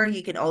 Or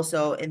you can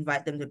also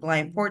invite them to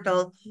client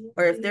portal,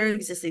 or if they're an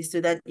existing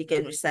student, you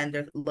can send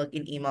their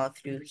login email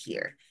through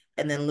here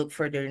and then look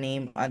for their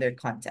name on their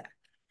contact.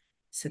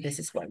 So this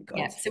is what it goes.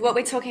 Yeah, so what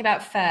we're talking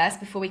about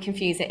first, before we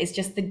confuse it, is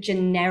just the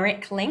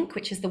generic link,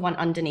 which is the one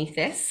underneath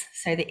this.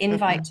 So the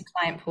invite to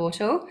client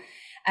portal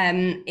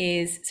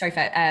is, sorry,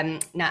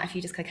 Nat, if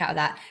you just click out of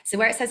that. So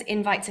where it says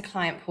invite to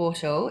client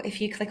portal, if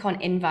you click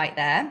on invite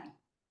there,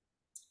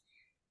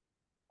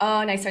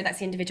 oh no, sorry, that's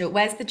the individual.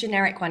 Where's the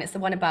generic one? It's the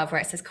one above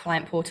where it says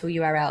client portal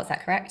URL, is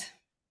that correct?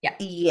 Yeah.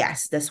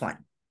 Yes, this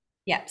one.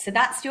 Yeah, so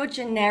that's your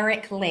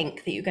generic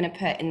link that you're going to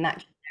put in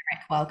that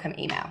welcome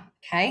email.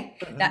 Okay,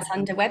 that's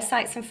under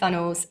websites and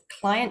funnels,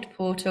 client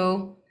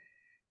portal,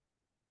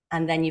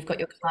 and then you've got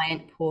your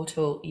client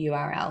portal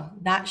URL.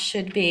 That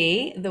should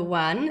be the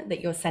one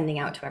that you're sending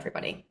out to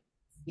everybody.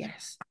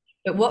 Yes.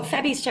 But what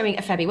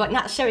what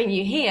Nat's showing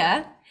you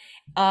here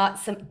are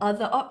some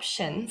other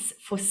options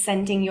for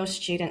sending your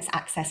students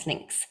access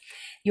links.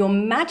 Your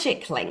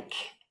magic link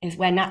is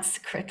where Nat's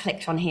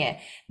clicked on here.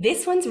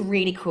 This one's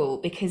really cool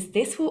because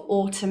this will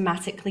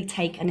automatically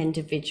take an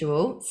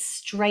individual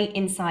straight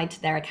inside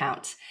to their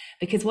account,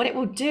 because what it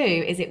will do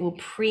is it will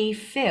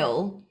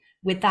pre-fill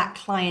with that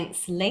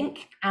client's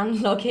link and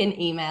login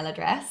email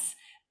address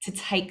to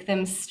take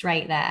them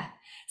straight there.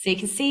 So you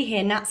can see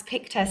here, Nat's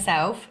picked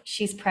herself.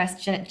 She's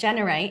pressed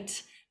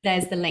generate.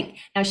 There's the link.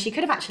 Now she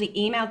could have actually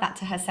emailed that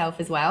to herself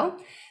as well.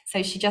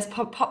 So she just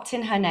popped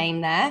in her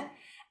name there,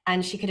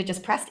 and she could have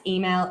just pressed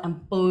email,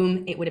 and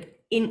boom, it would have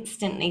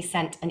instantly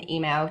sent an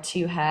email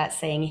to her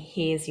saying,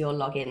 here's your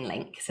login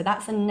link. So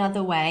that's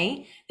another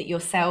way that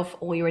yourself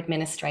or your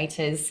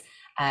administrators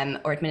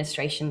or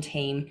administration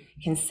team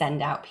can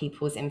send out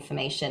people's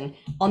information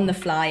on the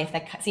fly. If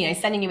they're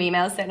sending you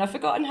emails saying, I've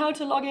forgotten how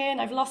to log in,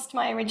 I've lost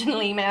my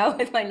original email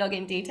with my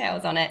login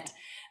details on it,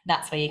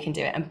 that's where you can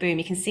do it. And boom,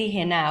 you can see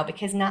here now,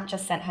 because Nat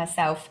just sent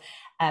herself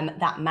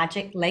that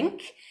magic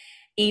link,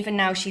 even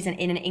now she's in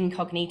an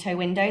incognito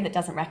window that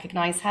doesn't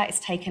recognize her, it's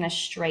taken her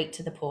straight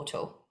to the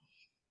portal.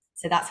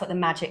 So that's what the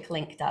magic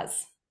link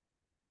does.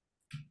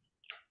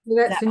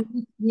 That's a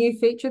new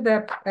feature,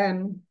 the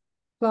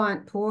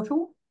client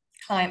portal.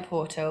 Client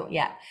portal,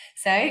 yeah.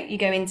 So you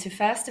go into,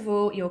 first of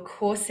all, your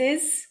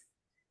courses,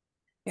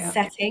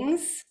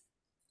 settings,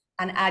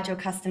 and add your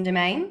custom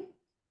domain.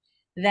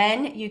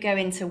 Then you go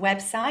into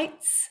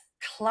websites,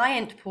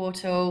 client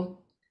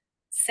portal,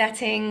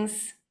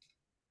 settings,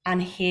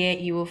 and here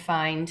you will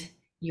find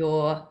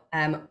your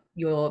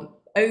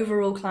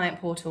overall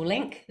client portal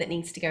link that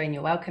needs to go in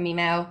your welcome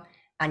email,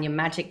 and your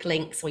magic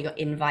links or your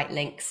invite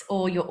links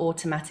or your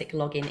automatic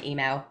login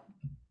email,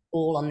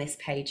 all on this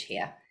page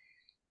here.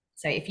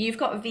 So if you've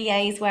got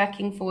VAs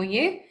working for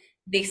you,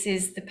 this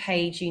is the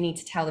page you need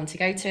to tell them to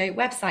go to: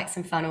 websites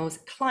and funnels,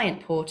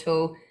 client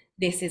portal.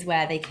 This is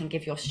where they can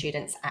give your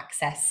students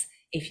access.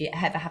 If you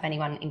ever have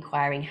anyone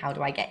inquiring, how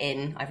do I get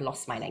in? I've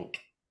lost my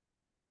link.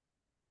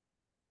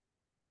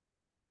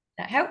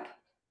 That help?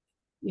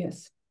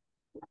 Yes.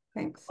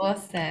 Thanks.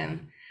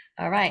 Awesome.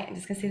 All right, I'm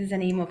just gonna see if there's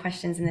any more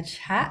questions in the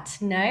chat.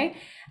 No.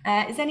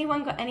 Has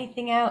anyone got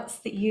anything else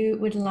that you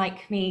would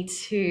like me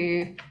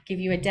to give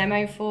you a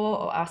demo for,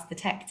 or ask the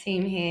tech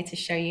team here to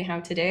show you how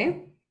to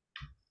do?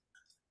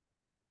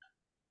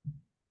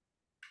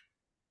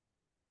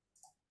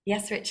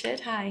 Yes, Richard,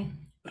 hi.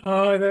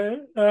 Hi there.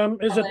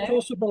 Is it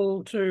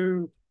possible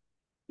to,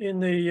 in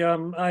the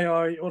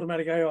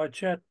automatic AI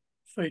chat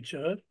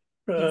feature,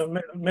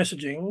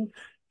 messaging,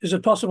 is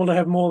it possible to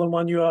have more than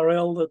one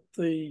URL that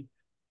the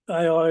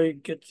AI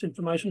gets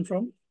information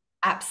from?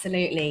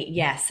 Absolutely,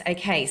 yes.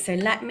 Okay, so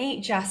let me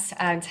just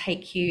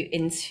take you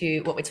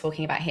into what we're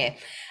talking about here.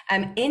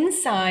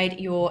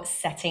 Inside your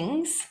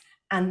settings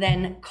and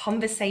then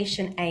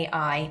conversation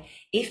AI,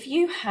 if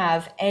you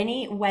have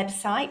any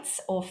websites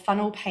or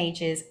funnel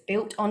pages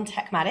built on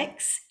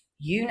Techmatics,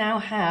 you now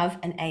have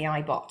an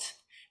AI bot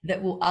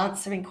that will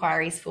answer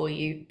inquiries for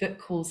you, book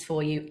calls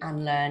for you,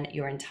 and learn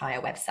your entire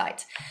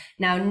website.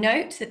 Now,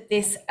 note that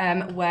this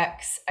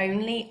works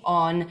only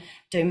on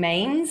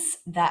domains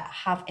that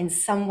have in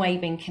some way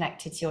been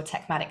connected to your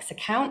Techmatics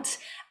account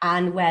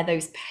and where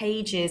those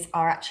pages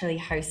are actually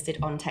hosted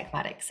on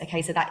Techmatics.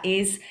 Okay, so that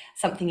is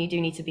something you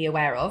do need to be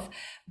aware of.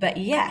 But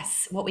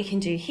yes, what we can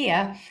do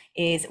here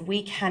is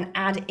we can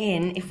add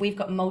in, if we've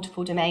got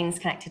multiple domains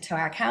connected to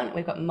our account,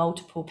 we've got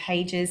multiple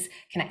pages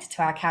connected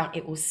to our account,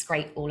 it will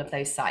scrape all of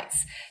those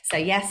sites. So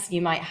yes,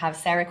 you might have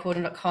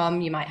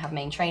sarahcorden.com, you might have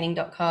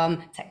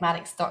maintraining.com,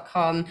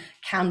 techmatics.com,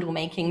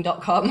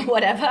 candlemaking.com,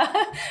 whatever,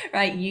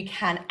 right? You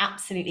can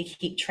absolutely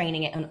keep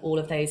training it on all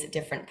of those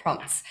different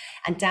prompts.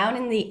 And down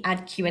in the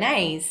add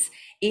Q&As,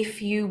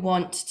 if you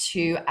want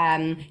to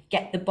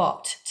get the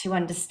bot to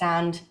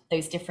understand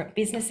those different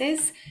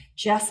businesses,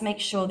 just make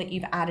sure that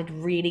you've added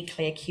really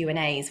clear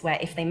Q&As where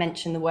if they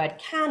mention the word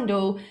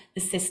candle,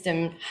 the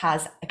system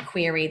has a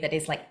query that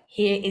is like,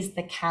 here is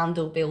the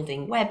candle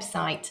building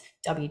website,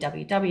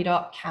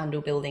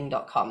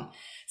 www.candlebuilding.com.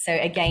 So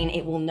again,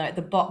 it will know,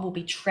 the bot will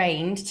be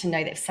trained to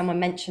know that if someone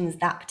mentions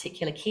that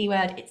particular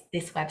keyword, it's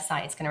this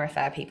website it's going to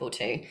refer people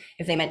to.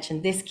 If they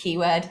mention this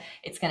keyword,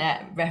 it's going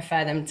to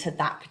refer them to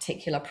that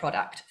particular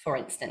product, for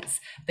instance.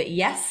 But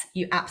yes,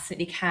 you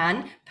absolutely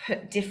can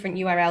put different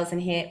URLs in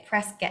here,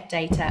 press get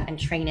data, and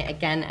train it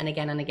again and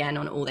again and again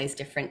on all those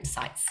different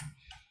sites.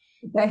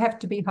 They have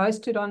to be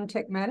hosted on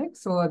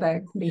Techmatics, or they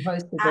can be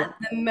hosted at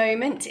the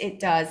moment it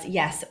does,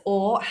 yes,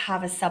 or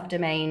have a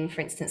subdomain,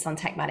 for instance, on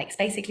Techmatics.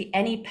 Basically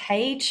any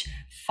page,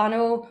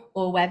 funnel,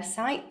 or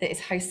website that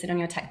is hosted on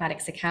your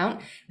Techmatics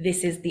account,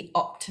 this is the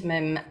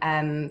optimum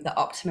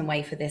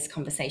way for this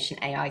conversation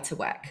AI to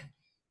work.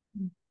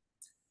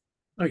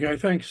 Okay,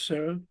 thanks,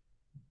 Sarah.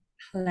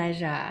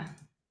 Pleasure.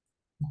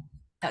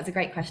 That was a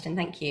great question,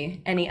 thank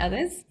you. Any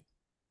others?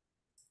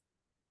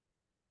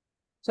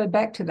 So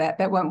back to that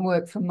won't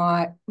work for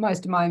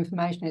most of my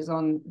information is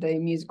on the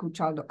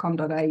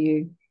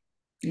musicalchild.com.au,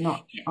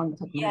 not on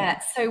Techmatics. Yeah,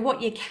 so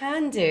what you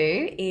can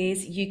do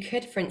is you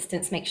could, for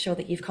instance, make sure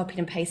that you've copied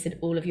and pasted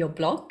all of your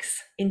blogs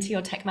into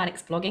your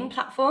Techmatics blogging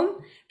platform,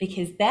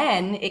 because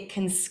then it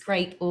can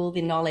scrape all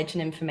the knowledge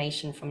and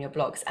information from your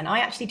blogs. And I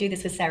actually do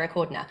this with Sarah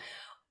Cordner.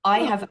 I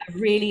have a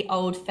really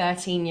old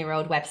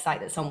 13-year-old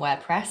website that's on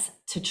WordPress.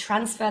 To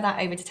transfer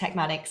that over to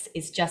Techmatics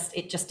is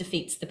it just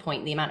defeats the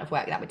point, the amount of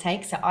work that would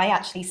take. So I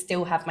actually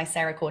still have my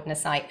Sarah Cordner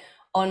site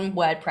on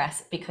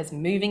WordPress because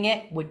moving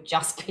it would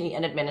just be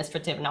an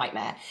administrative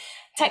nightmare.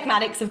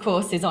 Techmatics, of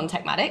course, is on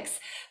Techmatics.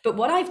 But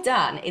what I've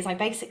done is I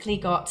basically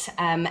got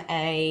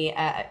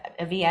a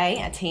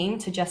VA, a team,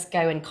 to just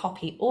go and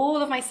copy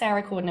all of my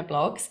Sarah Cordner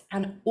blogs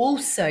and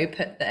also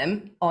put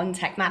them on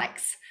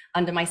Techmatics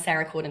under my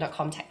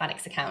sarahcordner.com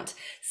Techmatics account.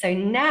 So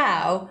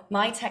now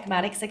my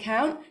Techmatics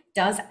account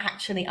does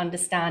actually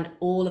understand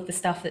all of the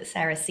stuff that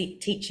Sarah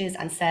teaches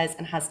and says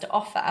and has to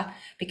offer,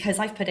 because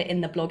I've put it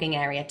in the blogging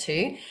area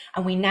too.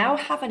 And we now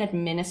have an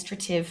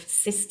administrative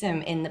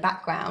system in the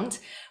background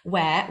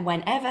where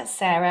whenever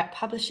Sarah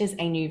publishes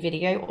a new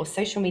video or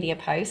social media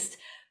post,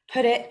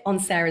 put it on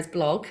Sarah's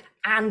blog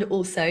and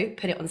also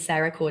put it on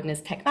Sarah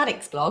Cordner's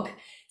Techmatics blog,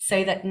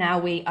 so that now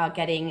we are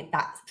getting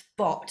that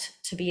bot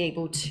to be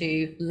able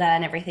to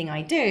learn everything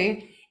I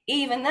do,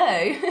 even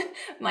though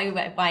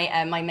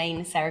my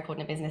main Sarah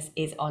Cordner business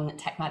is on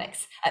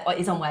Techmatics,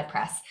 is on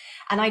WordPress.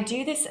 And I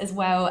do this as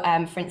well,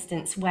 for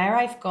instance, where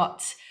I've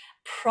got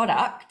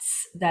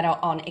products that are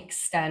on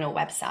external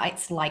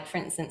websites, like for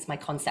instance, my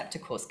Concept to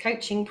Course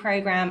coaching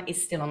program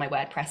is still on my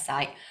WordPress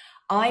site.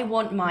 I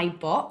want my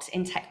bot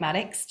in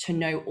Techmatics to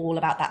know all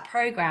about that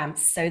program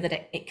so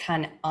that it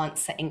can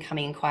answer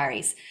incoming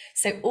inquiries.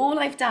 So all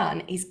I've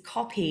done is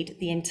copied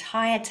the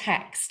entire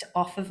text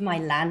off of my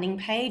landing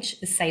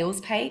page, the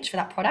sales page for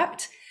that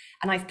product,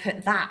 and I've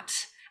put that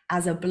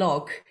as a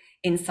blog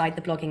inside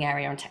the blogging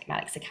area on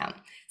Techmatics account.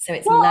 So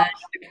it's learning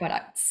the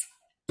products.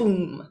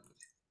 Boom.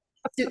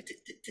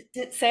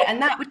 So,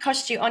 and that would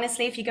cost you,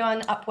 honestly, if you go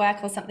on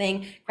Upwork or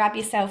something, grab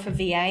yourself a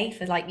VA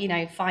for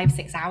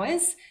 5-6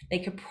 hours, they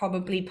could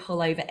probably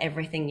pull over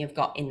everything you've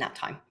got in that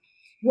time.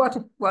 What?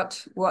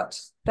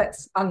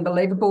 That's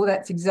unbelievable.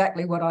 That's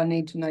exactly what I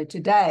need to know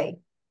today.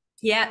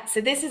 Yeah, so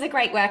this is a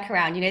great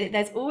workaround.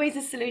 There's always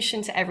a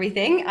solution to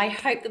everything. I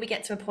hope that we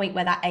get to a point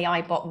where that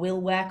AI bot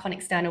will work on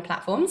external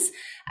platforms.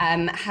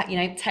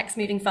 Tech's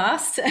moving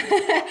fast.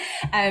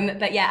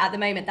 But yeah, at the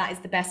moment, that is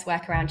the best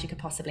workaround you could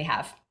possibly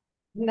have.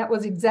 And that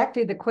was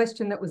exactly the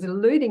question that was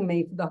eluding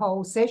me for the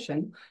whole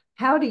session.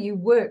 How do you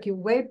work your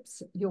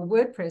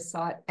WordPress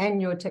site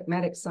and your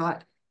Techmatics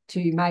site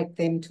to make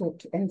them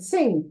talk and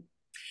sing?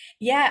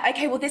 Yeah,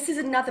 okay, well, this is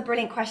another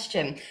brilliant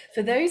question.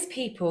 For those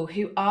people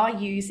who are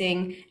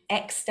using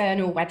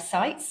external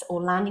websites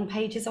or landing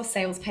pages or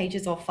sales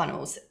pages or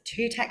funnels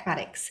to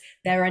Techmatics,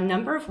 there are a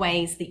number of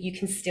ways that you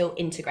can still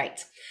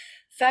integrate.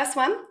 First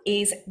one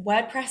is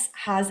WordPress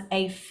has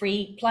a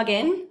free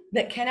plugin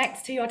that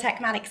connects to your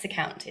Techmatics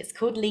account. It's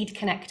called Lead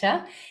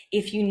Connector.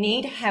 If you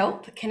need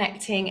help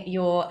connecting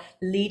your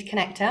Lead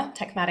Connector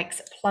Techmatics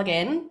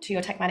plugin to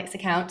your Techmatics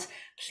account,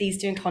 please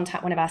do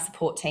contact one of our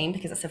support team,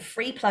 because it's a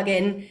free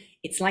plugin.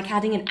 It's like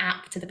adding an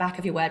app to the back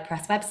of your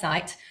WordPress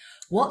website.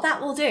 What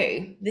that will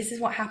do, this is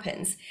what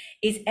happens,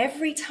 is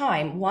every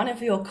time one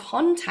of your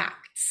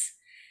contacts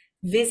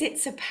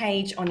visits a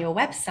page on your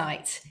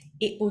website,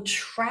 it will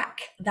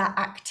track that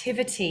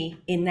activity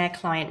in their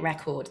client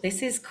record.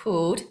 This is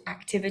called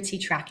activity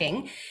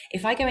tracking.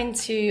 If I go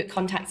into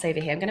contacts over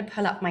here, I'm going to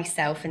pull up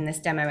myself in this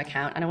demo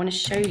account, and I want to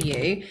show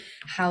you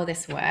how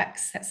this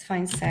works. Let's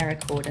find Sarah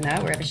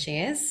Cordner, wherever she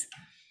is.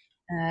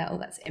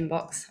 That's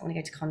inbox. I want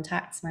to go to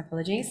contacts. My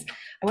apologies.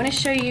 I want to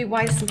show you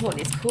why this is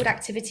important. It's called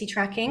activity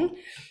tracking.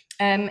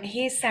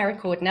 Here's Sarah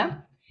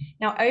Cordner.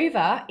 Now,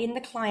 over in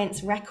the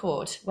client's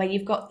record, where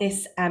you've got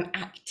this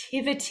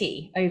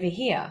activity over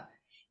here,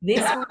 this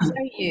will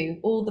show you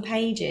all the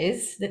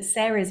pages that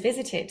Sarah's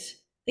visited.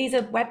 These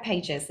are web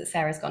pages that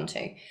Sarah's gone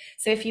to.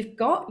 So if you've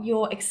got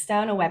your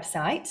external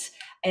website,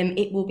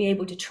 it will be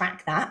able to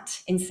track that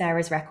in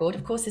Sarah's record.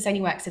 Of course, this only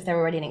works if they're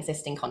already an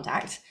existing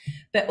contact,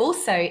 but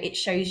also it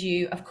shows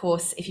you, of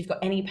course, if you've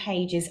got any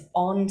pages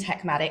on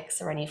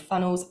Techmatics or any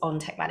funnels on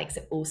Techmatics,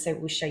 it also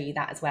will show you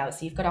that as well.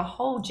 So you've got a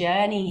whole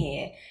journey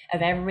here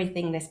of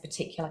everything this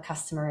particular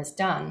customer has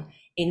done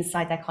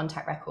inside their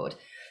contact record.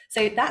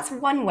 So that's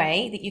one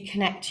way that you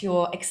connect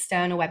your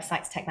external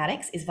website to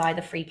Techmatics, is via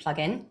the free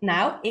plugin.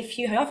 Now, if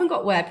you haven't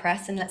got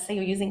WordPress, and let's say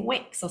you're using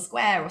Wix or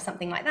Square or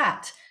something like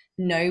that,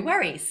 no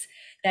worries.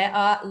 There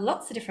are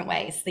lots of different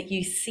ways that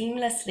you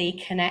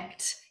seamlessly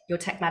connect your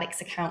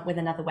Techmatics account with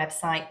another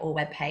website or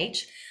web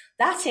page.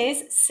 That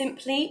is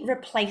simply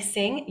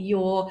replacing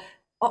your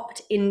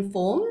opt-in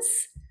forms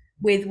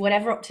with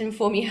whatever opt-in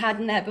form you had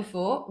in there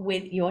before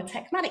with your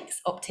Techmatics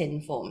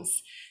opt-in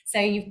forms. So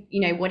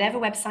whatever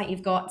website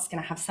you've got, it's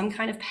going to have some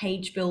kind of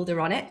page builder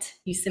on it.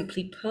 You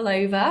simply pull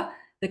over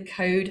the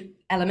code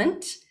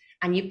element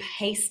and you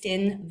paste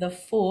in the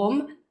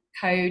form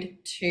code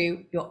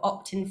to your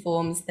opt-in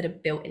forms that are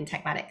built in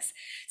Techmatics.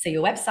 So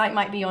your website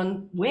might be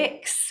on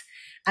Wix,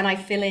 and I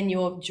fill in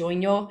your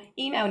join your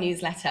email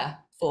newsletter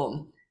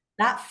form.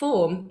 That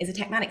form is a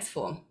Techmatics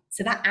form.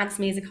 So that adds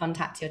me as a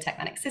contact to your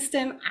Techmatics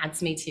system,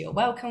 adds me to your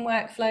welcome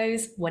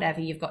workflows, whatever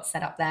you've got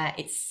set up there.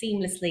 It's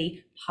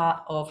seamlessly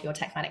part of your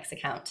Techmatics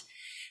account.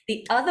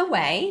 The other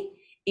way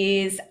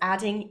is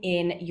adding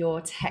in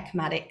your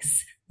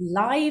Techmatics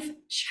live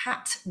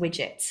chat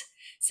widget.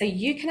 So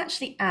you can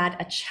actually add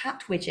a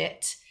chat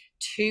widget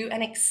to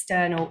an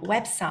external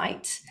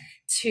website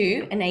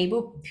to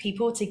enable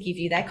people to give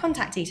you their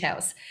contact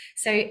details.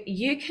 So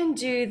you can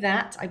do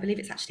that. I believe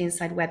it's actually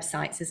inside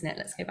websites, isn't it?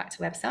 Let's go back to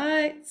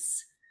websites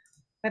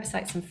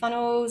and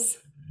funnels.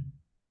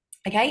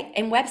 Okay,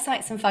 in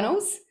websites and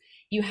funnels,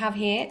 you have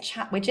here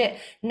chat widget.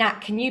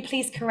 Nat, can you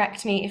please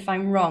correct me if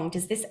I'm wrong?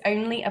 Does this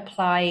only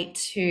apply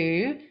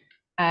to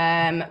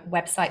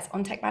websites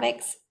on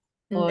Techmatics?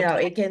 No,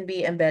 it can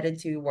be embedded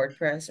to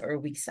WordPress or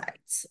Wix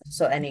sites.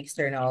 So any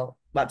external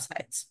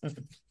websites.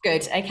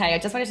 Good. Okay. I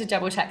just wanted to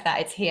double check that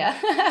it's here.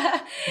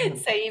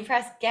 So you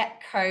press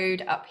get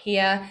code up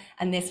here,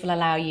 and this will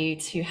allow you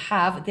to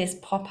have this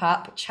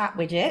pop-up chat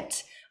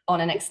widget on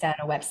an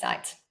external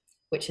website,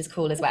 which is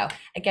cool as well.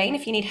 Again,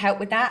 if you need help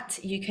with that,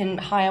 you can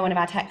hire one of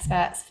our tech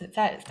experts for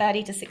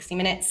 30 to 60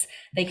 minutes.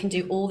 They can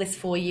do all this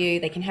for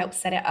you. They can help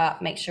set it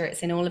up, make sure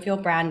it's in all of your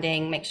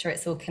branding, make sure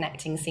it's all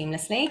connecting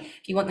seamlessly.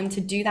 If you want them to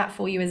do that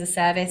for you as a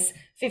service,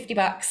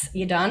 $50,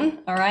 you're done.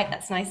 All right,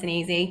 that's nice and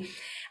easy.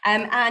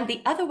 And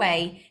the other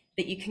way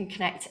that you can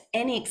connect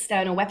any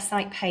external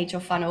website page or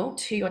funnel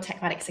to your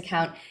Techmatics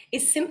account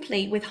is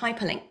simply with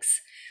hyperlinks.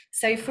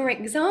 So for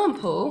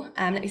example,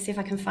 let me see if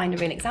I can find a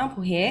real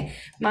example here.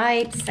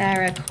 My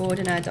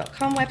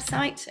sarahcordiner.com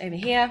website over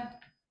here.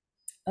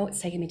 Oh, it's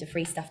taking me to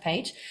free stuff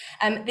page.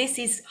 This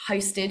is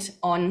hosted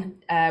on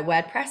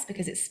WordPress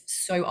because it's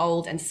so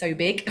old and so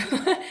big.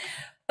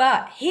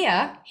 But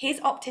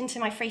here's opt into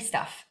my free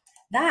stuff.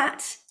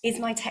 That is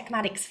my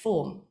Techmatics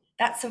form.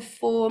 That's a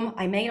form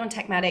I made on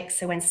Techmatics.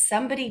 So when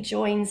somebody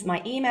joins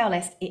my email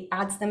list, it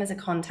adds them as a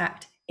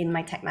contact in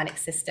my Techmatics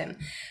system.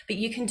 But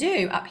you can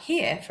do up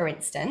here, for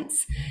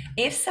instance,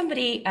 if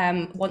somebody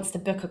wants to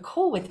book a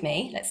call with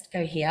me, let's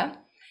go here.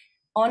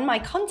 On my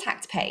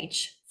contact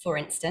page, for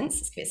instance,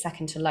 let's give it a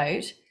second to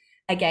load.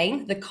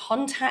 Again, the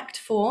contact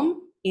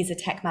form is a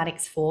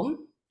Techmatics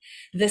form.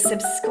 The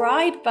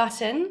subscribe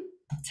button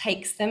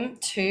takes them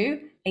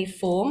to a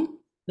form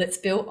that's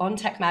built on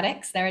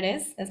Techmatics. There it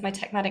is. There's my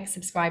Techmatics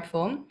subscribe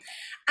form.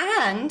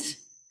 And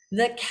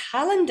the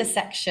calendar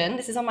section,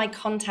 this is on my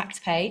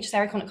contact page,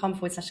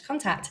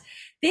 sarahcorner.com/contact.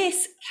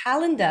 This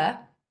calendar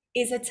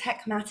is a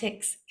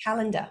Techmatics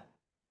calendar.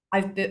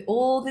 I've put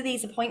all of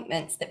these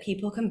appointments that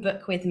people can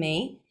book with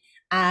me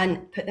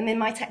and put them in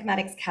my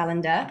Techmatics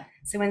calendar.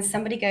 So when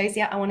somebody goes,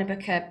 yeah, I want to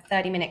book a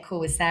 30-minute call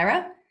with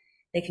Sarah,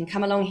 they can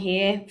come along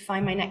here,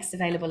 find my next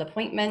available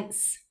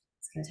appointments.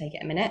 It's going to take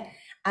it a minute.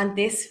 And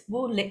this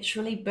will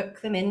literally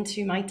book them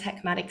into my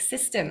Techmatics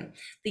system.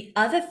 The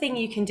other thing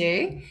you can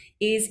do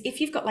is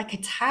if you've got like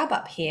a tab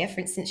up here,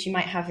 for instance, you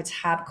might have a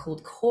tab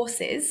called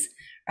courses,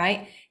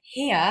 right?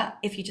 Here,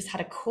 if you just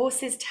had a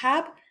courses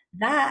tab,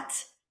 that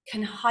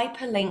can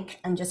hyperlink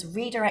and just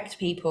redirect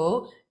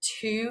people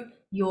to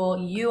your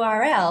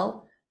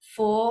URL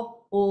for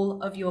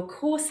all of your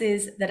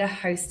courses that are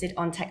hosted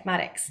on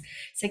Techmatics.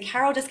 So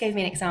Carol just gave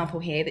me an example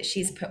here that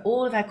she's put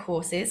all of her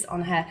courses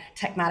on her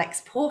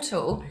Techmatics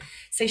portal.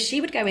 So she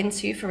would go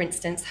into, for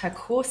instance, her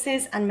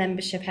courses and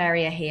membership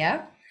area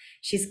here.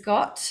 She's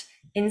got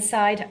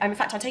inside, in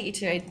fact, I'll take you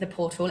to the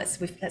portal. Let's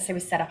say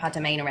we've set up our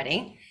domain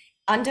already.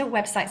 Under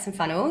websites and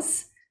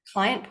funnels,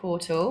 client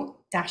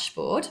portal,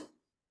 dashboard.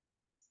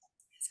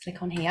 Let's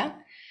click on here.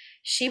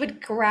 She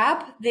would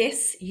grab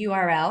this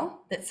URL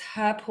that's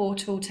her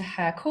portal to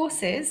her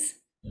courses,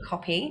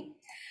 copy,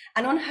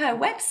 and on her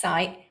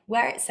website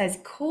where it says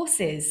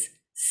courses,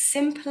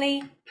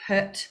 simply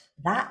put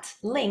that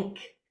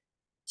link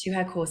to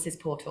her courses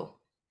portal.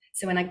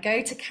 So when I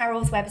go to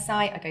Carol's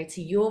website, I go to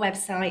your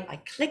website, I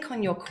click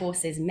on your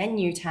courses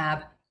menu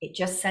tab, it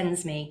just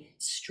sends me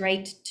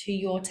straight to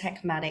your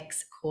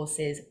Techmatics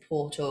courses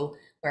portal,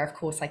 where of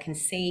course I can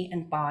see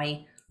and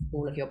buy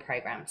all of your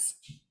programs.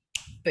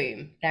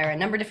 Boom. There are a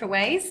number of different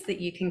ways that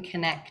you can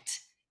connect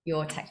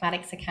your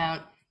Techmatics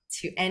account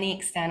to any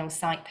external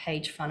site,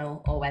 page,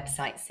 funnel, or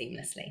website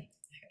seamlessly.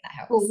 I hope that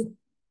helps. Cool.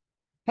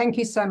 Thank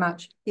you so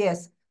much.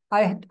 Yes,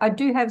 I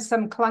do have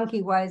some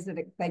clunky ways that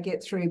they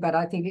get through, but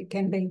I think it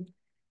can be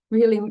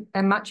really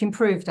much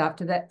improved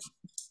after that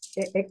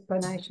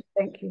explanation.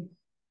 Thank you.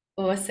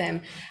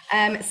 Awesome.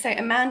 So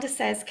Amanda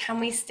says, can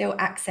we still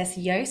access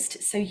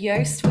Yoast? So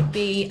Yoast would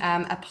be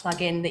a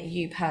plugin that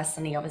you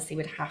personally obviously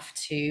would have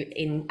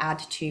to add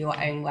to your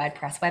own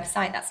WordPress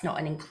website. That's not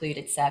an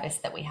included service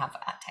that we have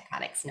at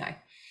Techmatics, no.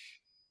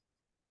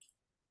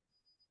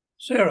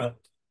 Sarah.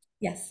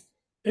 Yes.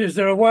 Is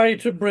there a way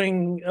to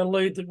bring a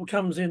lead that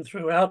comes in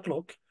through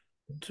Outlook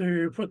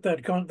to put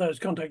those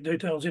contact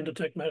details into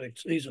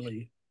Techmatics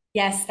easily?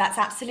 Yes, that's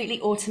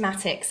absolutely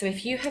automatic. So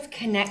if you have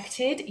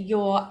connected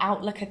your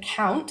Outlook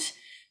account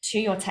to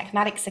your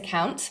Techmatics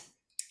account,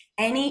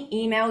 any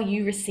email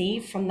you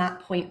receive from that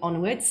point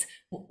onwards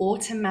will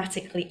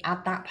automatically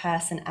add that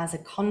person as a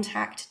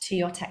contact to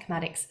your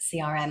Techmatics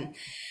CRM.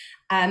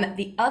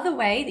 The other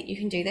way that you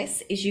can do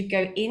this is you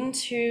go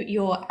into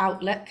your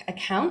Outlook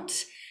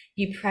account,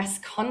 you press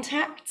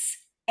contacts,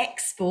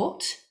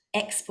 export,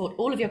 export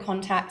all of your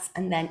contacts,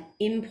 and then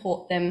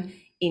import them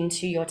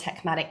into your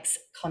Techmatics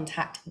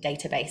contact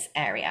database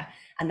area,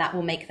 and that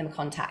will make them a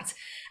contact.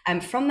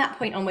 From that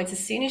point onwards,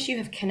 as soon as you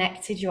have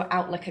connected your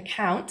Outlook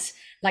account,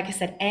 like I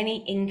said,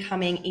 any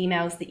incoming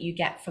emails that you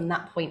get from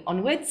that point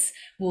onwards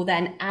will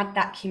then add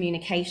that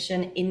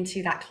communication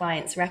into that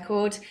client's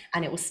record,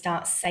 and it will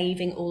start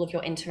saving all of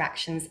your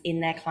interactions in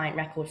their client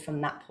record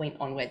from that point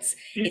onwards.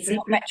 It's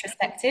not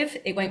retrospective.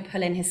 It won't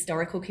pull in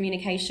historical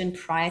communication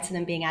prior to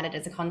them being added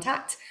as a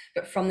contact,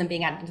 but from them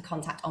being added as a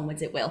contact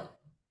onwards, it will.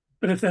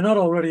 But if they're not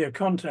already a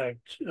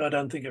contact, I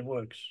don't think it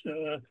works.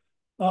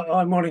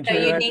 I'm wanting to. So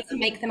you need to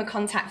make them a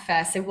contact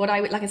first. So what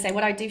I would, like I say,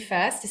 what I do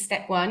first is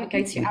step one,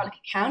 go to your Outlook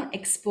account,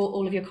 export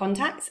all of your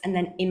contacts, and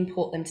then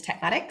import them to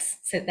Techmatics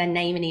so that their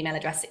name and email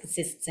address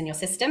exists in your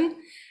system.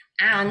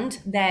 And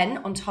then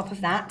on top of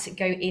that,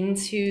 go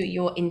into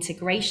your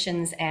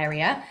integrations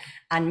area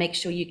and make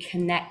sure you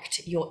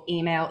connect your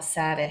email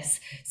service.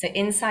 So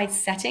inside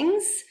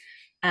settings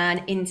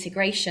and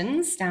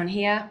integrations down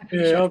here.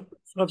 Yeah,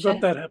 I've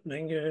got that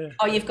happening. Yeah.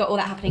 Oh, you've got all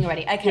that happening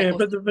already. Okay. Yeah,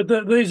 awesome.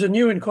 but these are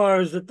new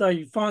inquiries that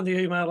they find the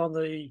email on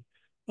the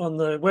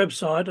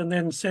website and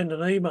then send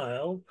an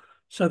email.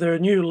 So they're a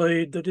new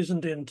lead that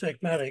isn't in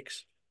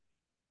Techmatics.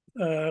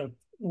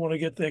 Want to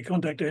get their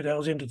contact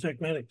details into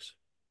Techmatics.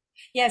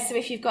 Yeah. So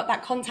if you've got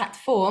that contact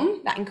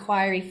form, that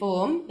inquiry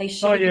form, they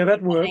should. Oh yeah,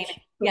 that works.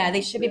 Yeah,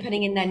 they should be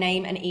putting in their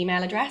name and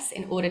email address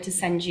in order to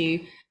send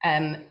you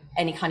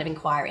any kind of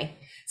inquiry.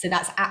 So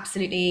that's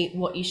absolutely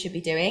what you should be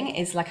doing,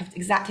 is like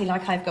exactly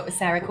like I've got with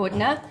Sarah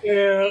Cordner.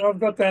 Yeah, I've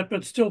got that,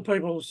 but still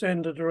people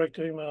send a direct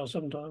email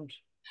sometimes.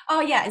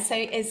 Oh yeah, so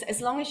as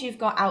long as you've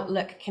got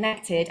Outlook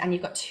connected and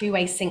you've got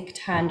two-way sync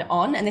turned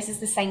on, and this is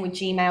the same with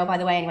Gmail, by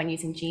the way, anyone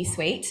using G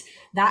Suite,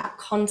 that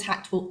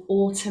contact will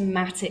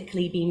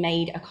automatically be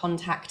made a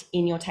contact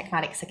in your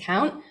Techmatics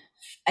account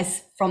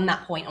as from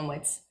that point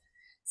onwards.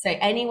 So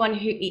anyone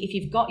who, if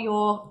you've got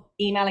your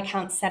email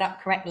account set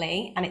up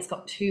correctly and it's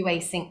got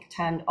two-way sync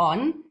turned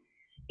on,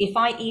 if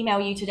I email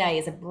you today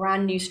as a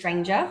brand new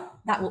stranger,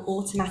 that will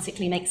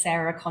automatically make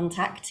Sarah a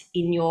contact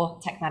in your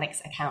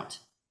Techmatics account.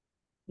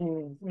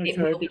 Okay. It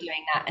will be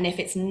doing that. And if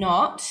it's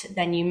not,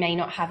 then you may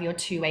not have your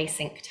two-way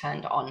sync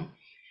turned on.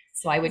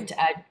 So I would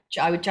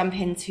jump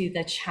into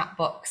the chat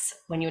box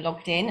when you're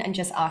logged in and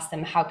just ask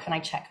them, how can I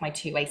check my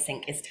two-way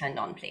sync is turned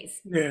on,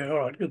 please? Yeah, all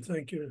right, good,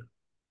 thank you.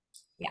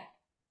 Yeah.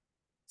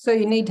 So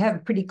you need to have a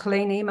pretty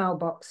clean email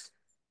box.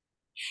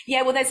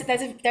 Yeah, well,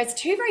 there's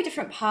two very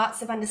different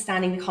parts of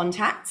understanding the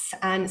contacts.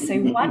 And so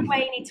one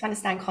way you need to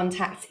understand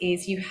contacts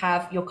is you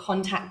have your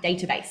contact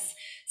database.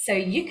 So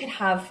you could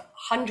have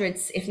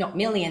hundreds, if not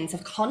millions,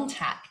 of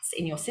contacts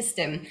in your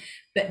system,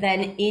 but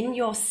then in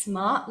your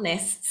smart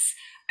lists,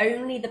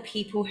 only the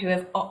people who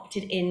have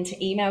opted into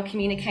email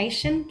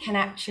communication can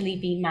actually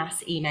be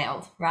mass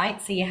emailed,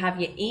 right? So you have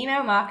your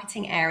email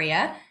marketing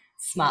area,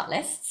 smart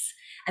lists,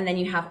 and then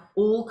you have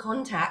all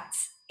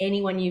contacts,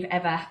 anyone you've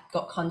ever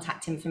got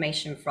contact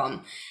information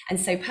from. And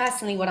so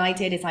personally, what I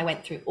did is I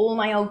went through all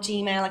my old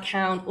Gmail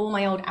account, all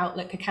my old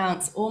Outlook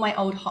accounts, all my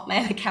old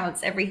Hotmail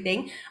accounts,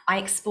 everything. I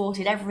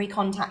exported every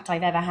contact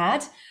I've ever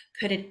had,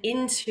 put it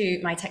into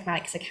my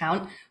Techmatics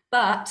account,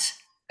 but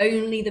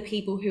only the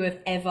people who have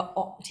ever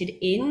opted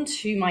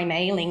into my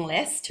mailing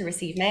list to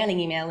receive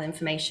mailing email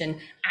information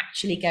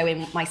actually go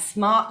in my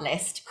smart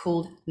list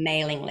called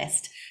mailing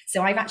list.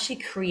 So I've actually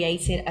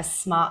created a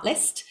smart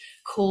list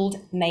called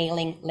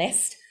mailing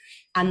list.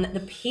 And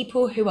the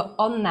people who are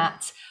on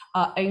that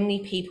are only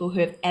people who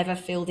have ever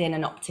filled in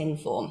an opt-in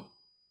form.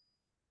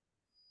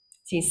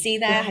 So you see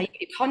there how you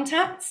get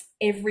contacts,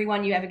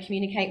 everyone you ever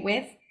communicate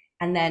with,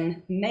 and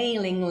then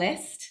mailing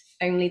list,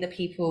 only the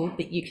people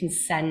that you can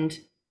send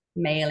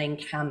mailing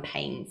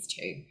campaigns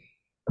to.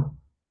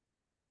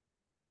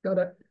 Got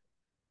it.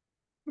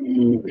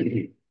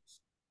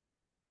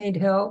 Need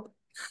help?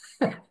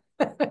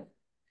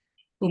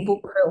 We'll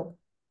book help.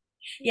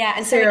 Yeah,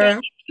 and so again,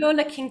 if you're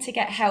looking to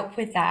get help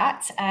with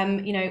that,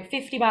 you know,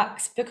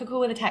 $50, book a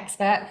call with a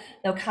Techspert.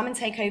 They'll come and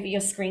take over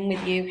your screen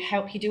with you,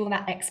 help you do all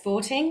that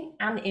exporting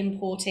and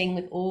importing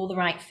with all the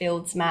right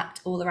fields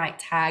mapped, all the right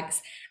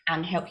tags,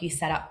 and help you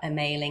set up a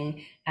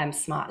mailing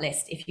smart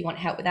list. If you want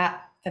help with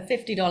that, for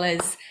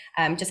 $50,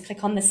 just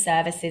click on the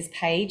services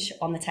page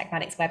on the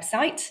Techmatics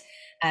website.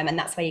 And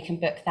that's where you can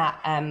book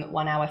that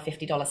 1 hour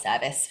 $50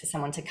 service for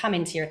someone to come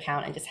into your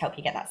account and just help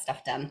you get that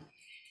stuff done.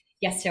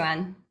 Yes,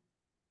 Joanne?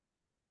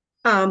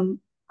 I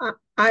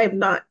am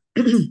not,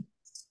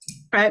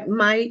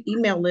 my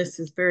email list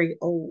is very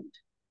old.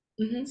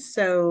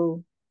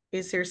 So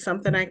is there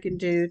something I can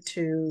do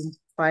to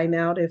find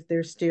out if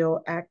they're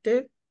still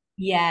active?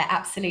 Yeah,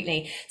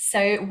 absolutely.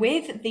 So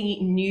with the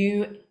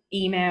new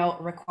email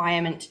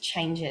requirement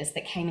changes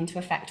that came into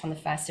effect on the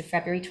 1st of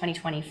February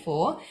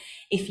 2024,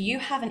 if you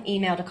haven't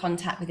emailed a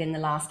contact within the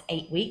last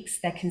 8 weeks,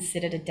 they're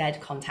considered a dead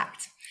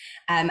contact.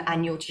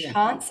 And your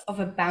chance of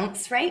a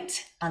bounce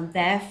rate and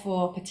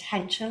therefore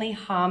potentially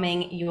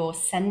harming your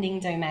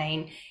sending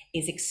domain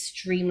is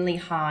extremely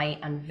high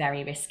and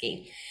very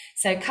risky.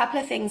 So a couple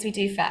of things we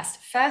do first.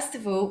 First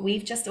of all,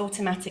 we've just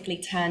automatically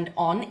turned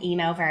on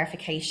email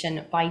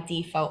verification by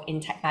default in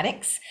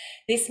Techmatics.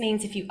 This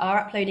means if you are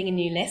uploading a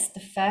new list,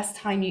 the first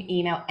time you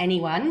email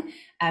anyone,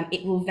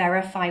 it will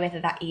verify whether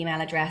that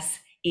email address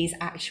is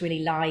actually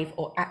live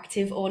or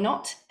active or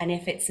not. And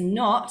if it's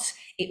not,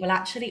 it will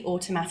actually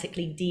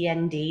automatically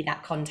DND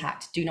that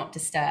contact, do not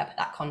disturb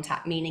that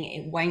contact, meaning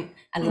it won't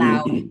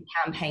allow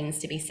campaigns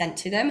to be sent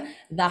to them,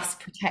 thus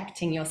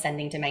protecting your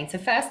sending domain. So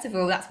first of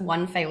all, that's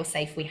one fail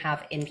safe we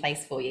have in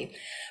place for you.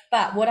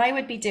 But what I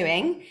would be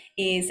doing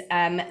is,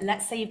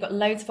 let's say you've got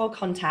loads of old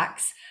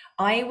contacts,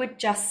 I would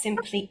just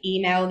simply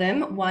email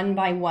them one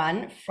by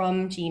one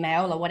from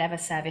Gmail or whatever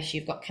service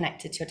you've got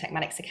connected to your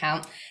Techmatics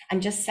account,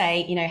 and just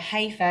say, you know,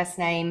 hey, first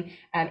name,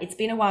 it's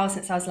been a while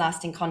since I was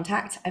last in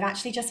contact. I've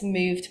actually just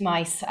moved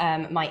my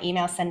my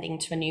email sending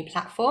to a new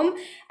platform,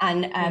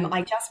 and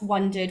I just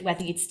wondered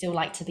whether you'd still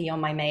like to be on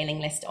my mailing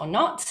list or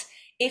not.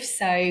 If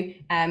so,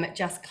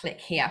 just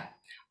click here.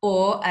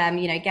 Or,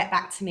 you know, get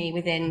back to me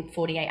within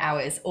 48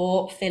 hours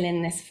or fill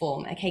in this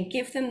form. Okay,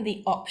 give them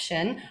the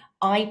option.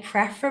 I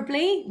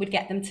preferably would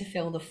get them to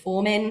fill the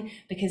form in,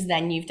 because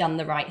then you've done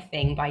the right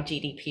thing by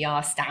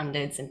GDPR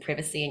standards and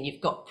privacy, and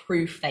you've got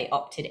proof they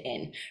opted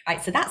in, right?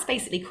 So that's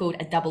basically called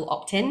a double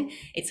opt-in.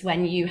 It's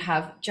when you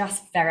have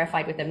just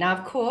verified with them. Now,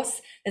 of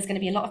course, there's going to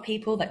be a lot of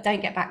people that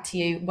don't get back to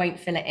you, won't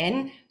fill it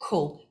in.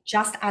 Cool.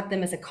 Just add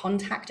them as a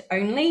contact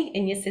only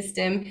in your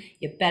system.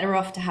 You're better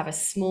off to have a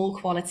small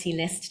quality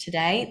list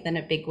today than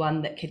a big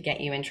one that could get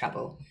you in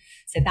trouble.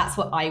 So that's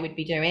what I would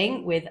be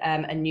doing with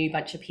a new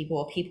bunch of people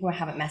or people who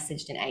haven't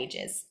messaged in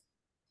ages.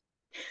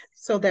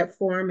 So that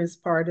form is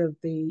part of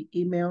the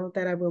email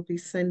that I will be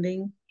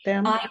sending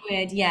them? I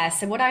would, yeah.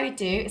 So what I would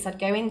do is I'd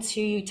go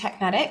into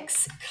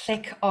Techmatics,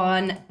 click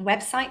on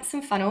Websites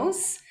and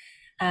Funnels.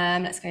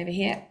 Let's go over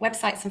here,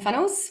 Websites and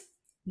Funnels,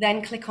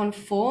 then click on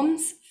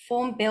Forms,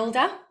 Form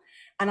Builder.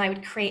 And I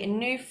would create a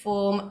new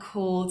form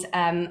called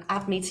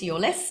Add Me to Your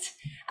List.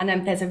 And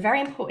then there's a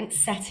very important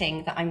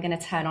setting that I'm going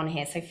to turn on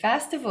here. So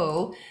first of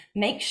all,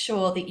 make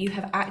sure that you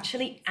have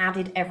actually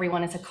added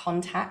everyone as a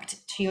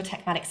contact to your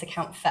Techmatics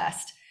account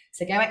first.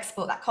 So go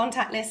export that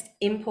contact list,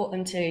 import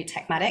them to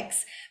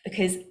Techmatics,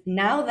 because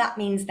now that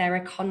means they're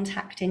a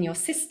contact in your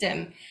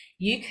system.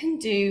 You can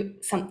do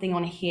something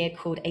on here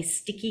called a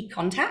sticky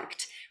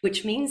contact,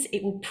 which means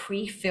it will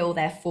pre-fill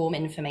their form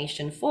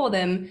information for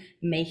them,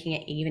 making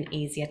it even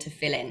easier to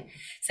fill in.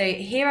 So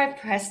here I've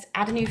pressed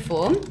add a new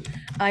form.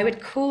 I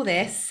would call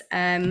this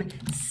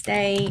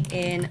stay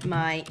in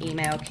my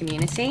email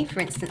community, for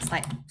instance,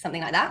 like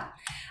something like that.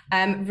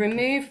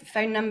 Remove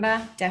phone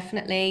number,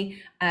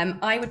 definitely.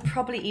 I would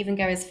probably even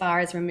go as far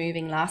as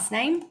removing last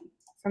name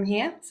from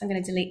here. So I'm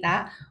going to delete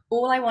that.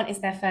 All I want is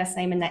their first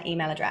name and their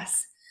email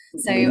address.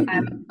 So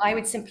I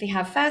would simply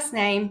have first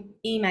name,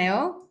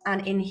 email,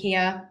 and in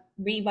here,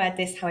 reword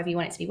this however you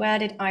want it to be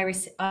worded. I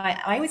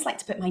always like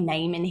to put my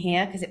name in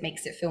here because it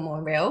makes it feel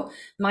more real.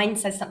 Mine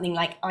says something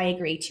like, I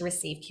agree to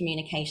receive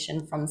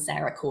communication from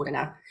Sarah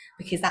Cordiner,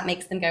 because that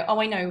makes them go,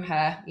 oh, I know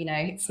her. You know,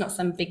 it's not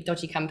some big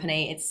dodgy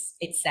company.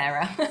 It's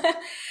Sarah.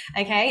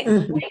 Okay.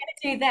 What you're going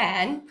to do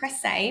then,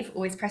 press save,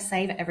 always press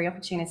save at every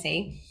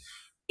opportunity.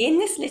 In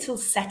this little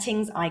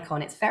settings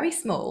icon, it's very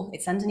small.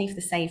 It's underneath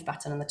the save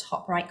button on the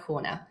top right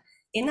corner.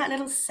 In that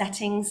little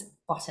settings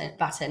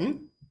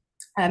button,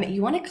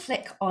 you want to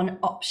click on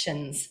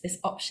options, this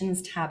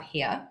options tab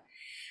here.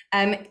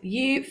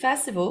 You,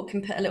 first of all,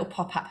 can put a little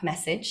pop-up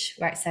message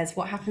where it says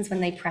what happens when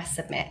they press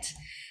submit.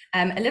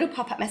 A little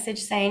pop-up message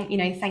saying, you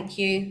know, thank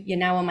you, you're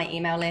now on my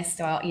email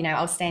list, or, you know,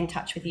 I'll stay in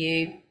touch with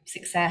you,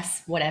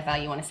 success, whatever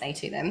you want to say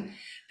to them.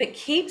 But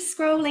keep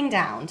scrolling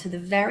down to the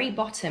very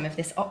bottom of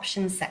this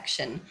options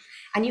section,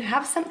 and you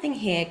have something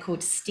here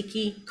called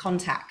sticky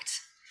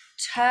contact.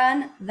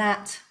 Turn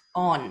that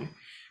on.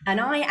 And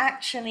I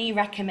actually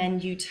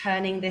recommend you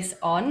turning this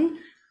on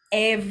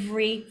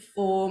every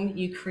form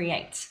you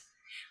create.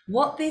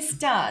 What this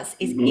does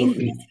is if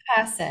this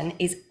person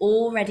is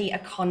already a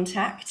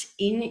contact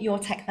in your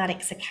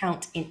Techmatics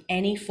account in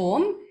any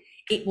form,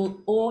 it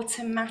will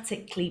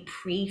automatically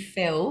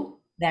pre-fill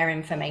their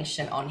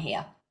information on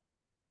here.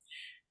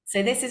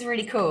 So this is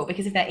really cool,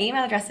 because if their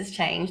email address has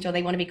changed or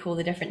they want to be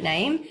called a different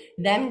name,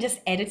 them just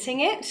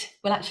editing it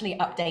will actually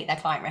update their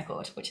client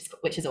record,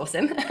 which is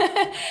awesome.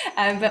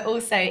 But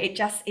also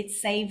it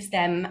saves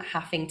them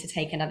having to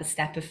take another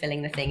step of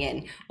filling the thing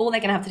in. All they're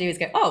going to have to do is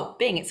go, oh,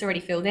 Bing, it's already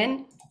filled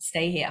in.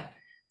 Stay here,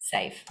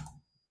 save,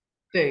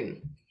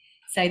 boom.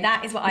 So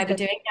that is what I've been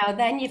doing. Now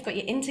then you've got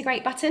your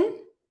integrate button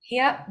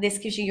here. This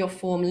gives you your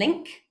form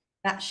link.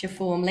 That's your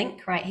form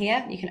link right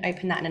here. You can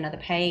open that in another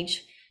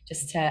page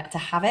just to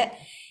have it.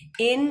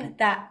 In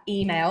that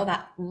email,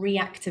 that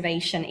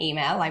reactivation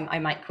email, I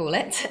might call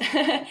it,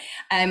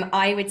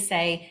 I would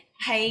say,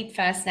 hey,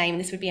 first name,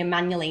 this would be a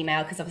manual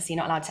email because obviously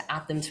you're not allowed to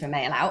add them to a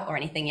mail out or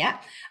anything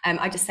yet.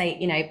 I just say,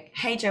 you know,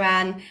 hey,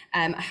 Joanne,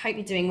 I hope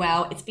you're doing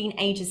well. It's been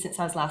ages since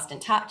I was last in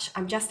touch.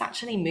 I'm just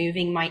actually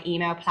moving my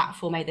email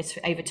platform over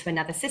to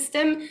another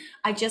system.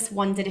 I just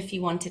wondered if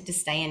you wanted to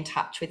stay in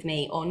touch with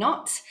me or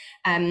not.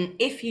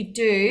 If you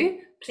do,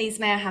 please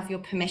may I have your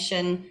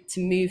permission to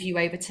move you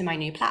over to my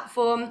new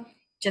platform?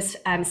 Just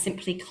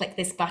simply click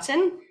this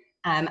button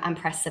and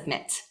press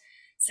submit.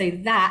 So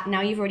that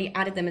now you've already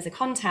added them as a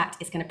contact,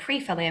 it's going to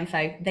pre-fill the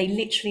info. They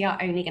literally are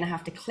only going to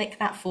have to click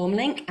that form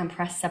link and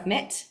press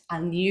submit.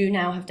 And you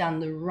now have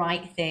done the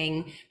right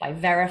thing by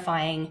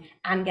verifying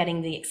and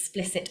getting the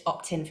explicit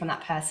opt-in from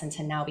that person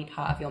to now be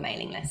part of your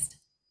mailing list.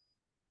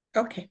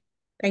 Okay,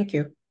 thank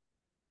you.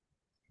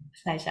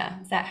 Pleasure.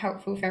 Is that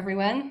helpful for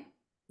everyone?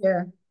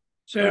 Yeah.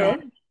 Sarah?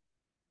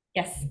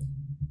 Yes.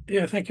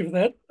 Yeah, thank you for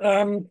that.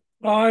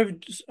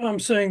 I'm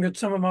seeing that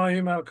some of my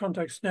email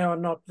contacts now are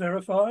not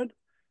verified,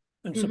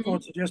 and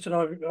support suggested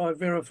I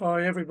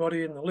verify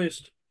everybody in the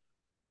list.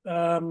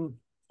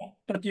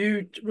 But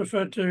you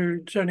referred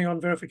to turning on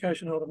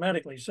verification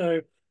automatically,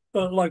 so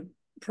like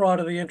prior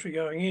to the entry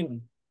going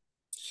in.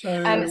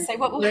 So, So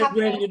what will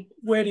happen?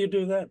 Where do you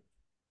do that?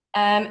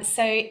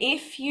 So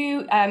if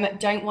you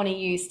don't want to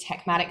use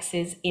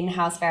Techmatics's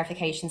in-house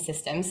verification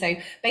system, so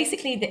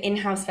basically the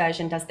in-house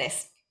version does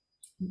this.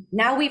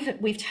 Now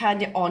we've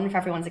turned it on for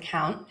everyone's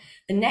account.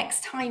 The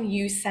next time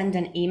you send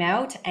an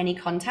email to any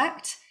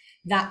contact,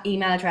 that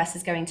email address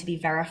is going to be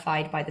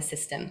verified by the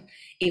system.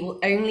 It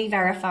will only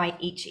verify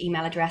each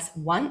email address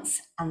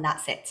once, and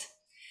that's it.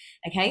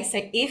 Okay,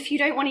 so if you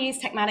don't want to use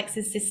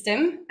Techmatics's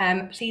system,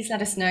 please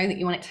let us know that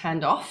you want it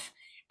turned off.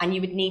 And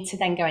you would need to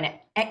then go and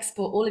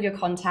export all of your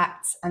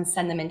contacts and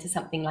send them into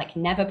something like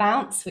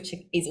Neverbounce, which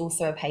is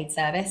also a paid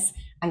service,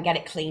 and get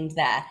it cleaned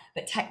there.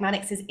 But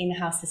Techmatics's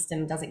in-house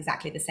system does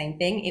exactly the same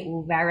thing. It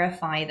will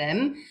verify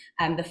them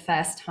the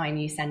first time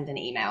you send an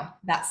email.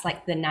 That's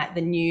like the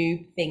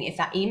new thing. If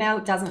that email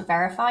doesn't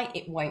verify,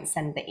 it won't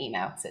send the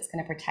email. So it's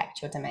going to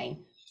protect your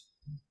domain.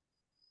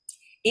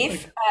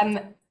 If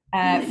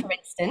for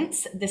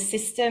instance, the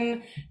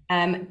system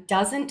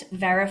doesn't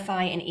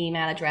verify an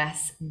email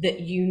address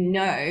that you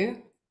know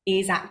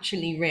is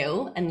actually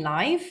real and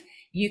live,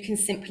 you can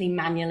simply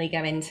manually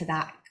go into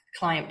that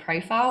client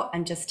profile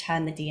and just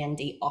turn the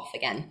DND off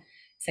again.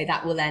 So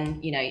that will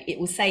then, you know, it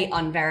will say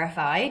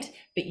unverified,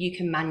 but you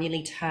can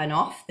manually turn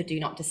off the do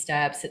not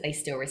disturb so that they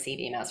still receive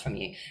emails from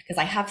you. Because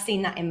I have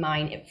seen that in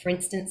mine. It, for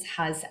instance,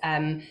 has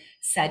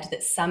said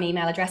that some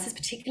email addresses,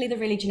 particularly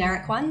the really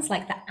generic ones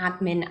like the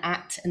admin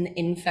 @ and the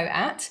info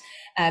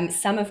 @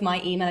 some of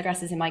my email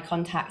addresses in my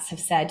contacts have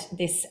said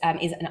this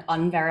is an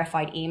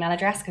unverified email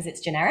address because it's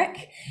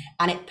generic,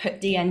 and it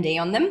put DND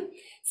on them.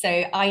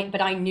 So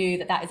but I knew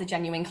that that is a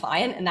genuine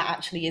client and that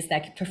actually is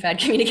their preferred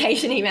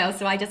communication email.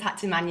 So I just had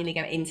to manually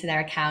go into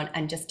their account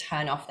and just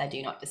turn off their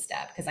do not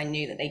disturb because I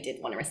knew that they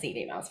did want to receive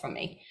emails from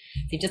me.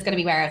 So you've just got to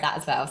be aware of that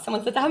as well. If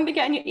someone says, I haven't been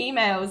getting your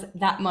emails,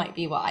 that might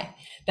be why.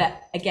 But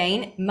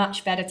again,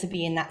 much better to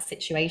be in that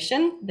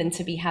situation than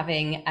to be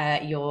having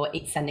your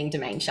sending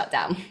domain shut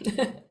down.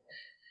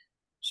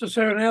 So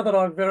Sarah, now that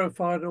I've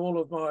verified all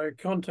of my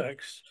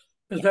contacts,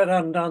 has that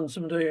undone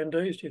some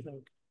DNDs, do you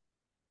think?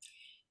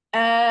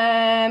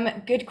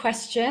 Good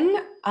question.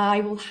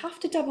 I will have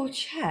to double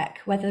check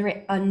whether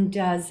it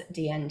undoes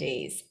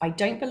DNDs. I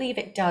don't believe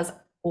it does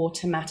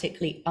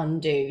automatically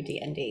undo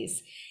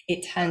DNDs.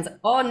 It turns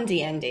on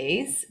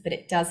DNDs, but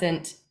it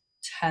doesn't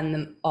turn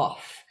them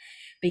off.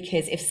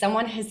 Because if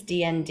someone has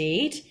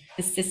DND'd,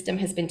 the system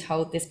has been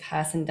told this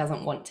person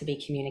doesn't want to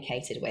be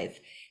communicated with.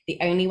 The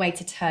only way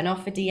to turn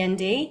off a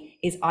DND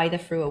is either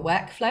through a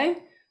workflow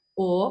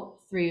or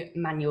through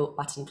manual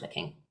button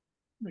clicking.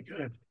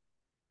 Okay.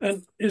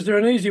 And is there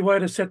an easy way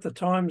to set the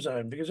time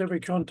zone? Because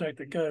every contact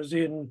that goes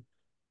in,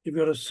 you've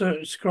got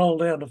to scroll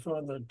down to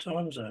find the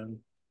time zone,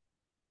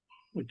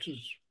 which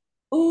is...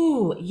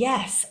 Oh,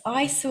 yes.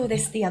 I saw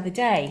this the other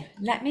day.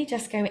 Let me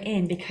just go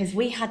in because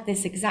we had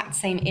this exact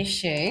same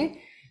issue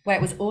where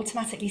it was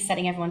automatically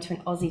setting everyone to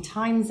an Aussie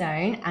time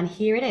zone. And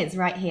here it is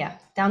right here,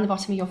 down the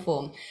bottom of your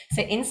form.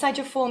 So inside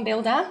your form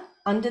builder,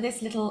 under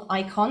this little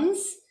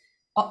icons,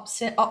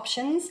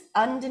 options,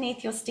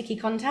 underneath your sticky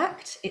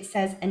contact, it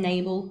says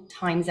enable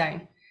time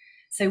zone.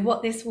 So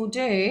what this will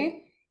do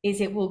is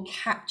it will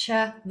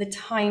capture the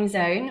time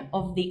zone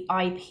of the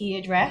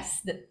IP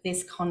address that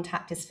this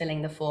contact is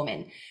filling the form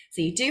in.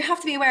 So you do have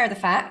to be aware of the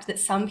fact that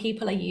some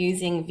people are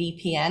using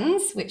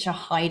VPNs, which are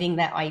hiding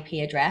their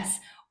IP address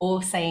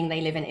or saying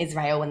they live in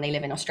Israel when they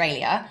live in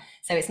Australia.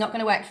 So it's not going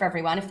to work for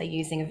everyone if they're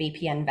using a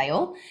VPN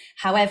veil.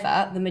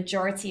 However, the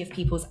majority of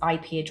people's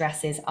IP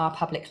addresses are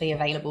publicly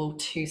available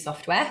to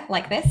software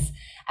like this.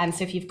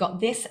 So if you've got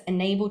this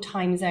enable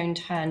time zone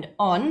turned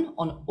on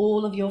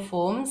all of your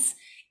forms,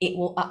 it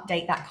will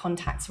update that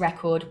contact's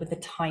record with the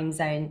time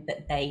zone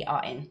that they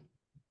are in.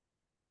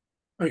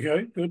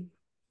 Okay, good.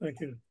 Thank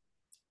you.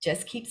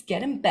 Just keeps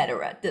getting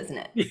better at, doesn't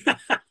it? Yeah.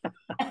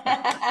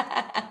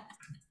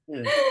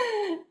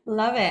 Lovely.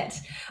 Love it.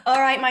 All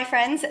right, my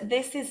friends,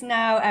 this is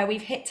now,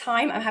 we've hit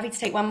time. I'm happy to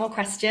take one more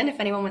question if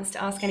anyone wants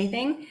to ask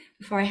anything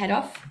before I head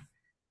off.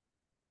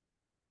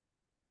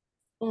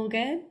 All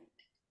good?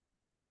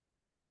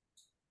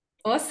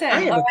 Awesome. I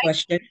have All a right.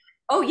 question.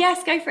 Oh,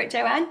 yes, go for it,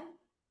 Joanne.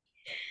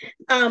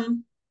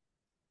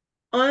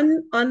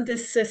 On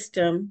this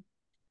system,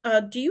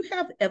 do you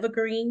have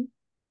Evergreen?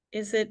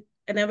 Is it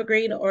an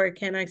Evergreen, or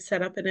can I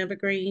set up an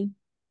Evergreen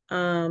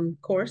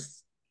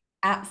course?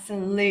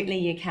 Absolutely,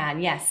 you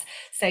can. Yes.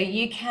 So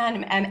you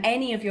can,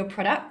 any of your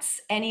products,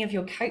 any of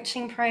your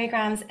coaching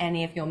programs,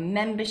 any of your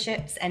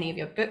memberships, any of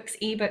your books,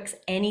 ebooks,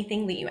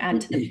 anything that you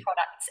add to the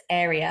products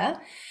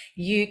area,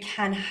 you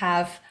can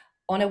have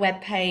on a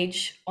web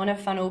page, on a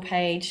funnel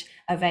page,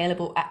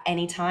 available at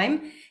any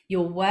time.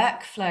 Your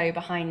workflow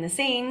behind the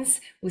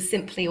scenes will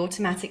simply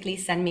automatically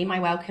send me my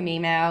welcome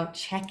email,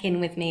 check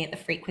in with me at the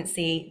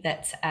frequency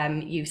that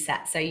you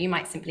set. So you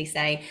might simply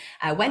say,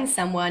 when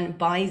someone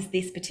buys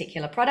this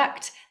particular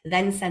product,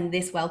 then send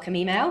this welcome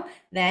email,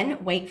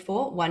 then wait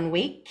for 1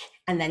 week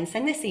and then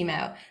send this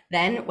email,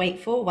 then wait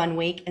for 1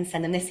 week and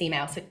send them this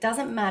email. So it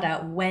doesn't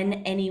matter when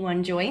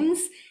anyone joins,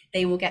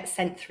 they will get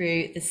sent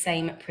through the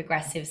same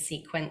progressive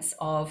sequence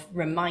of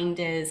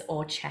reminders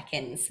or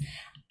check-ins.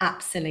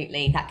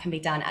 Absolutely, that can be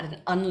done at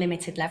an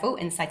unlimited level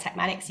inside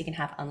Techmatics. You can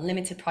have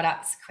unlimited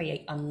products,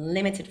 create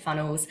unlimited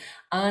funnels,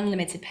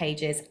 unlimited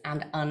pages,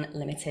 and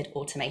unlimited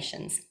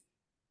automations.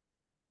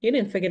 You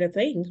didn't forget a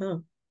thing, huh?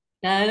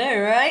 I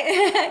know,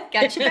 right?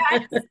 Got your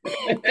backs.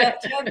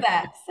 Got your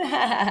backs.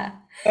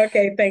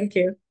 Okay, thank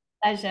you.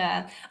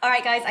 Pleasure. All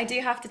right, guys, I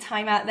do have to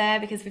time out there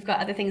because we've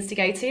got other things to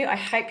go to. I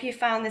hope you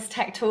found this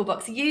tech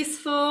toolbox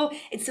useful.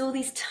 It's all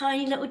these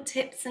tiny little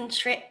tips and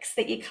tricks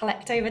that you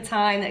collect over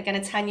time that are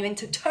going to turn you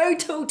into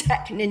total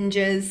tech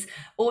ninjas,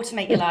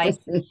 automate your life,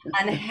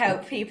 and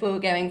help people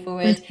going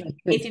forward.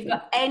 If you've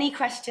got any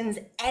questions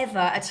ever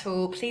at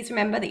all, please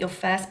remember that your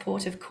first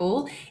port of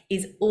call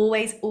is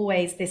always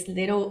this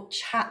little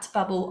chat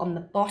bubble on the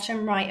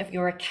bottom right of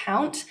your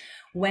account.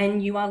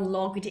 When you are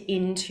logged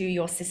into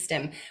your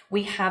system,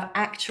 we have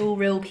actual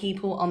real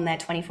people on there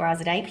 24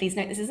 hours a day. Please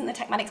note, this isn't the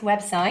Techmatics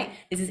website.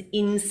 This is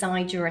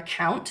inside your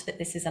account, that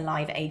this is a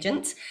live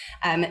agent.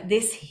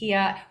 This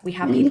here, we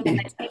have people on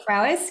there 24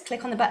 hours.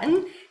 Click on the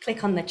button,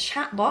 click on the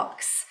chat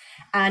box,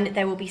 and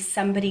there will be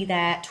somebody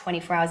there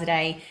 24 hours a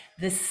day.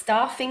 The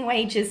staffing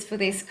wages for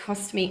this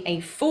cost me a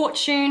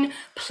fortune.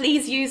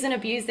 Please use and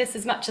abuse this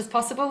as much as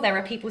possible. There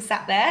are people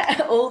sat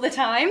there all the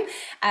time.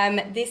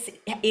 This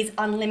is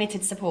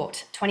unlimited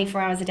support,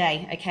 24 hours a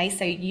day, okay?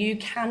 So you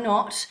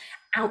cannot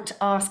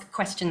out-ask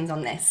questions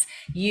on this.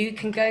 You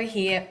can go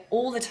here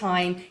all the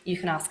time. You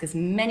can ask as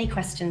many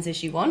questions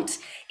as you want.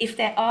 If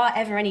there are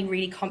ever any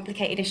really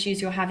complicated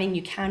issues you're having,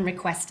 you can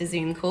request a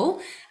Zoom call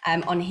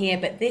on here,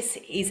 but this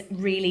is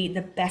really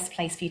the best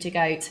place for you to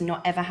go to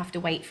not ever have to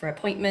wait for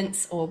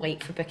appointments or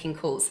wait for booking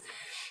calls.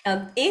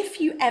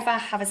 If you ever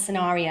have a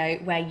scenario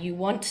where you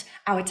want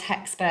our tech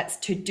experts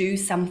to do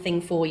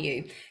something for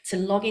you, to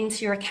log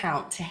into your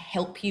account, to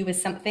help you with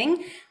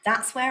something,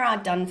 that's where our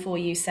done for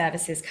you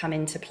services come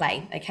into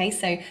play. Okay,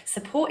 so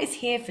support is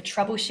here for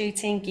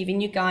troubleshooting,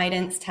 giving you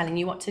guidance, telling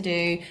you what to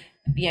do,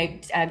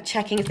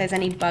 checking if there's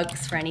any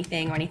bugs for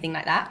anything or anything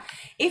like that.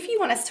 If you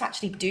want us to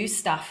actually do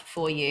stuff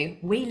for you,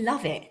 we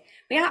love it.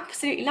 We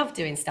absolutely love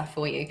doing stuff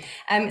for you.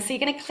 So you're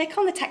going to click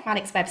on the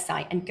Techmatics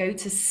website and go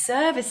to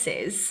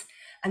services.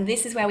 And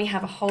this is where we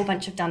have a whole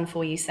bunch of done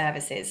for you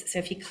services. So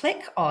if you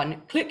click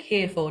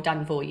here for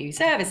done for you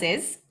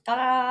services,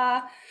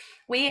 ta-da,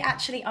 we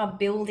actually are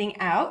building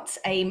out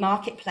a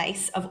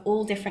marketplace of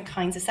all different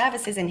kinds of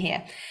services in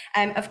here.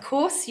 Of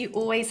course, you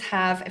always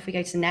have, if we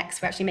go to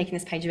next, we're actually making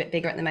this page a bit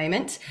bigger at the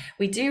moment.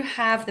 We do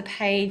have the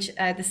page,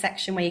 the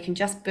section where you can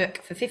just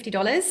book for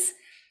 $50.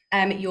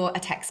 You're a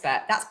tech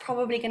expert. That's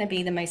probably going to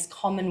be the most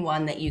common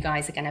one that you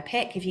guys are going to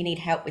pick if you need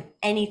help with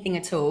anything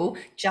at all,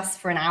 just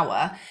for an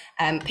hour.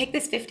 Pick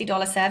this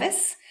 $50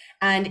 service.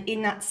 And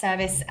in that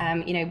service,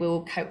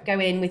 we'll go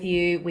in with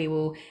you. We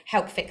will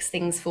help fix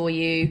things for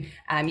you.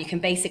 You can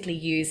basically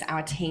use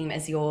our team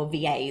as your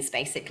VAs,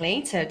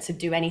 basically, to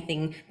do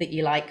anything that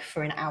you like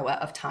for an hour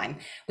of time.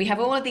 We have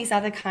all of these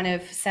other kind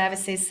of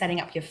services, setting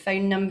up your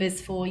phone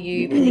numbers for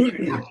you,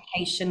 putting your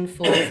application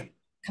for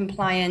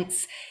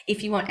compliance.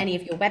 If you want any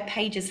of your web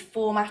pages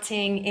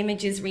formatting,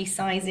 images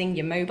resizing,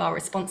 your mobile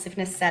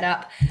responsiveness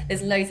setup,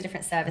 there's loads of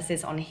different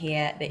services on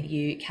here that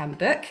you can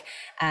book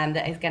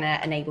that is going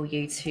to enable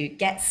you to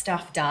get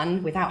stuff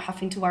done without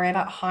having to worry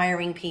about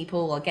hiring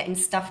people or getting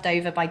stuffed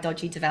over by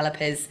dodgy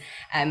developers.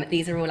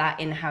 These are all our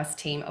in-house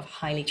team of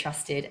highly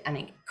trusted and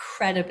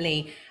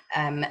incredibly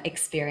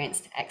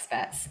experienced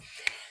experts.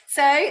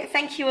 So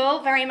thank you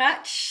all very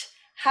much.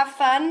 Have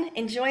fun,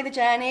 enjoy the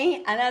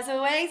journey, and as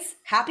always,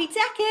 happy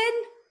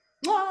teching!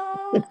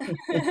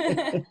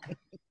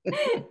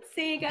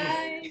 See you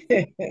guys.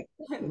 Bye.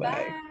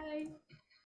 Bye.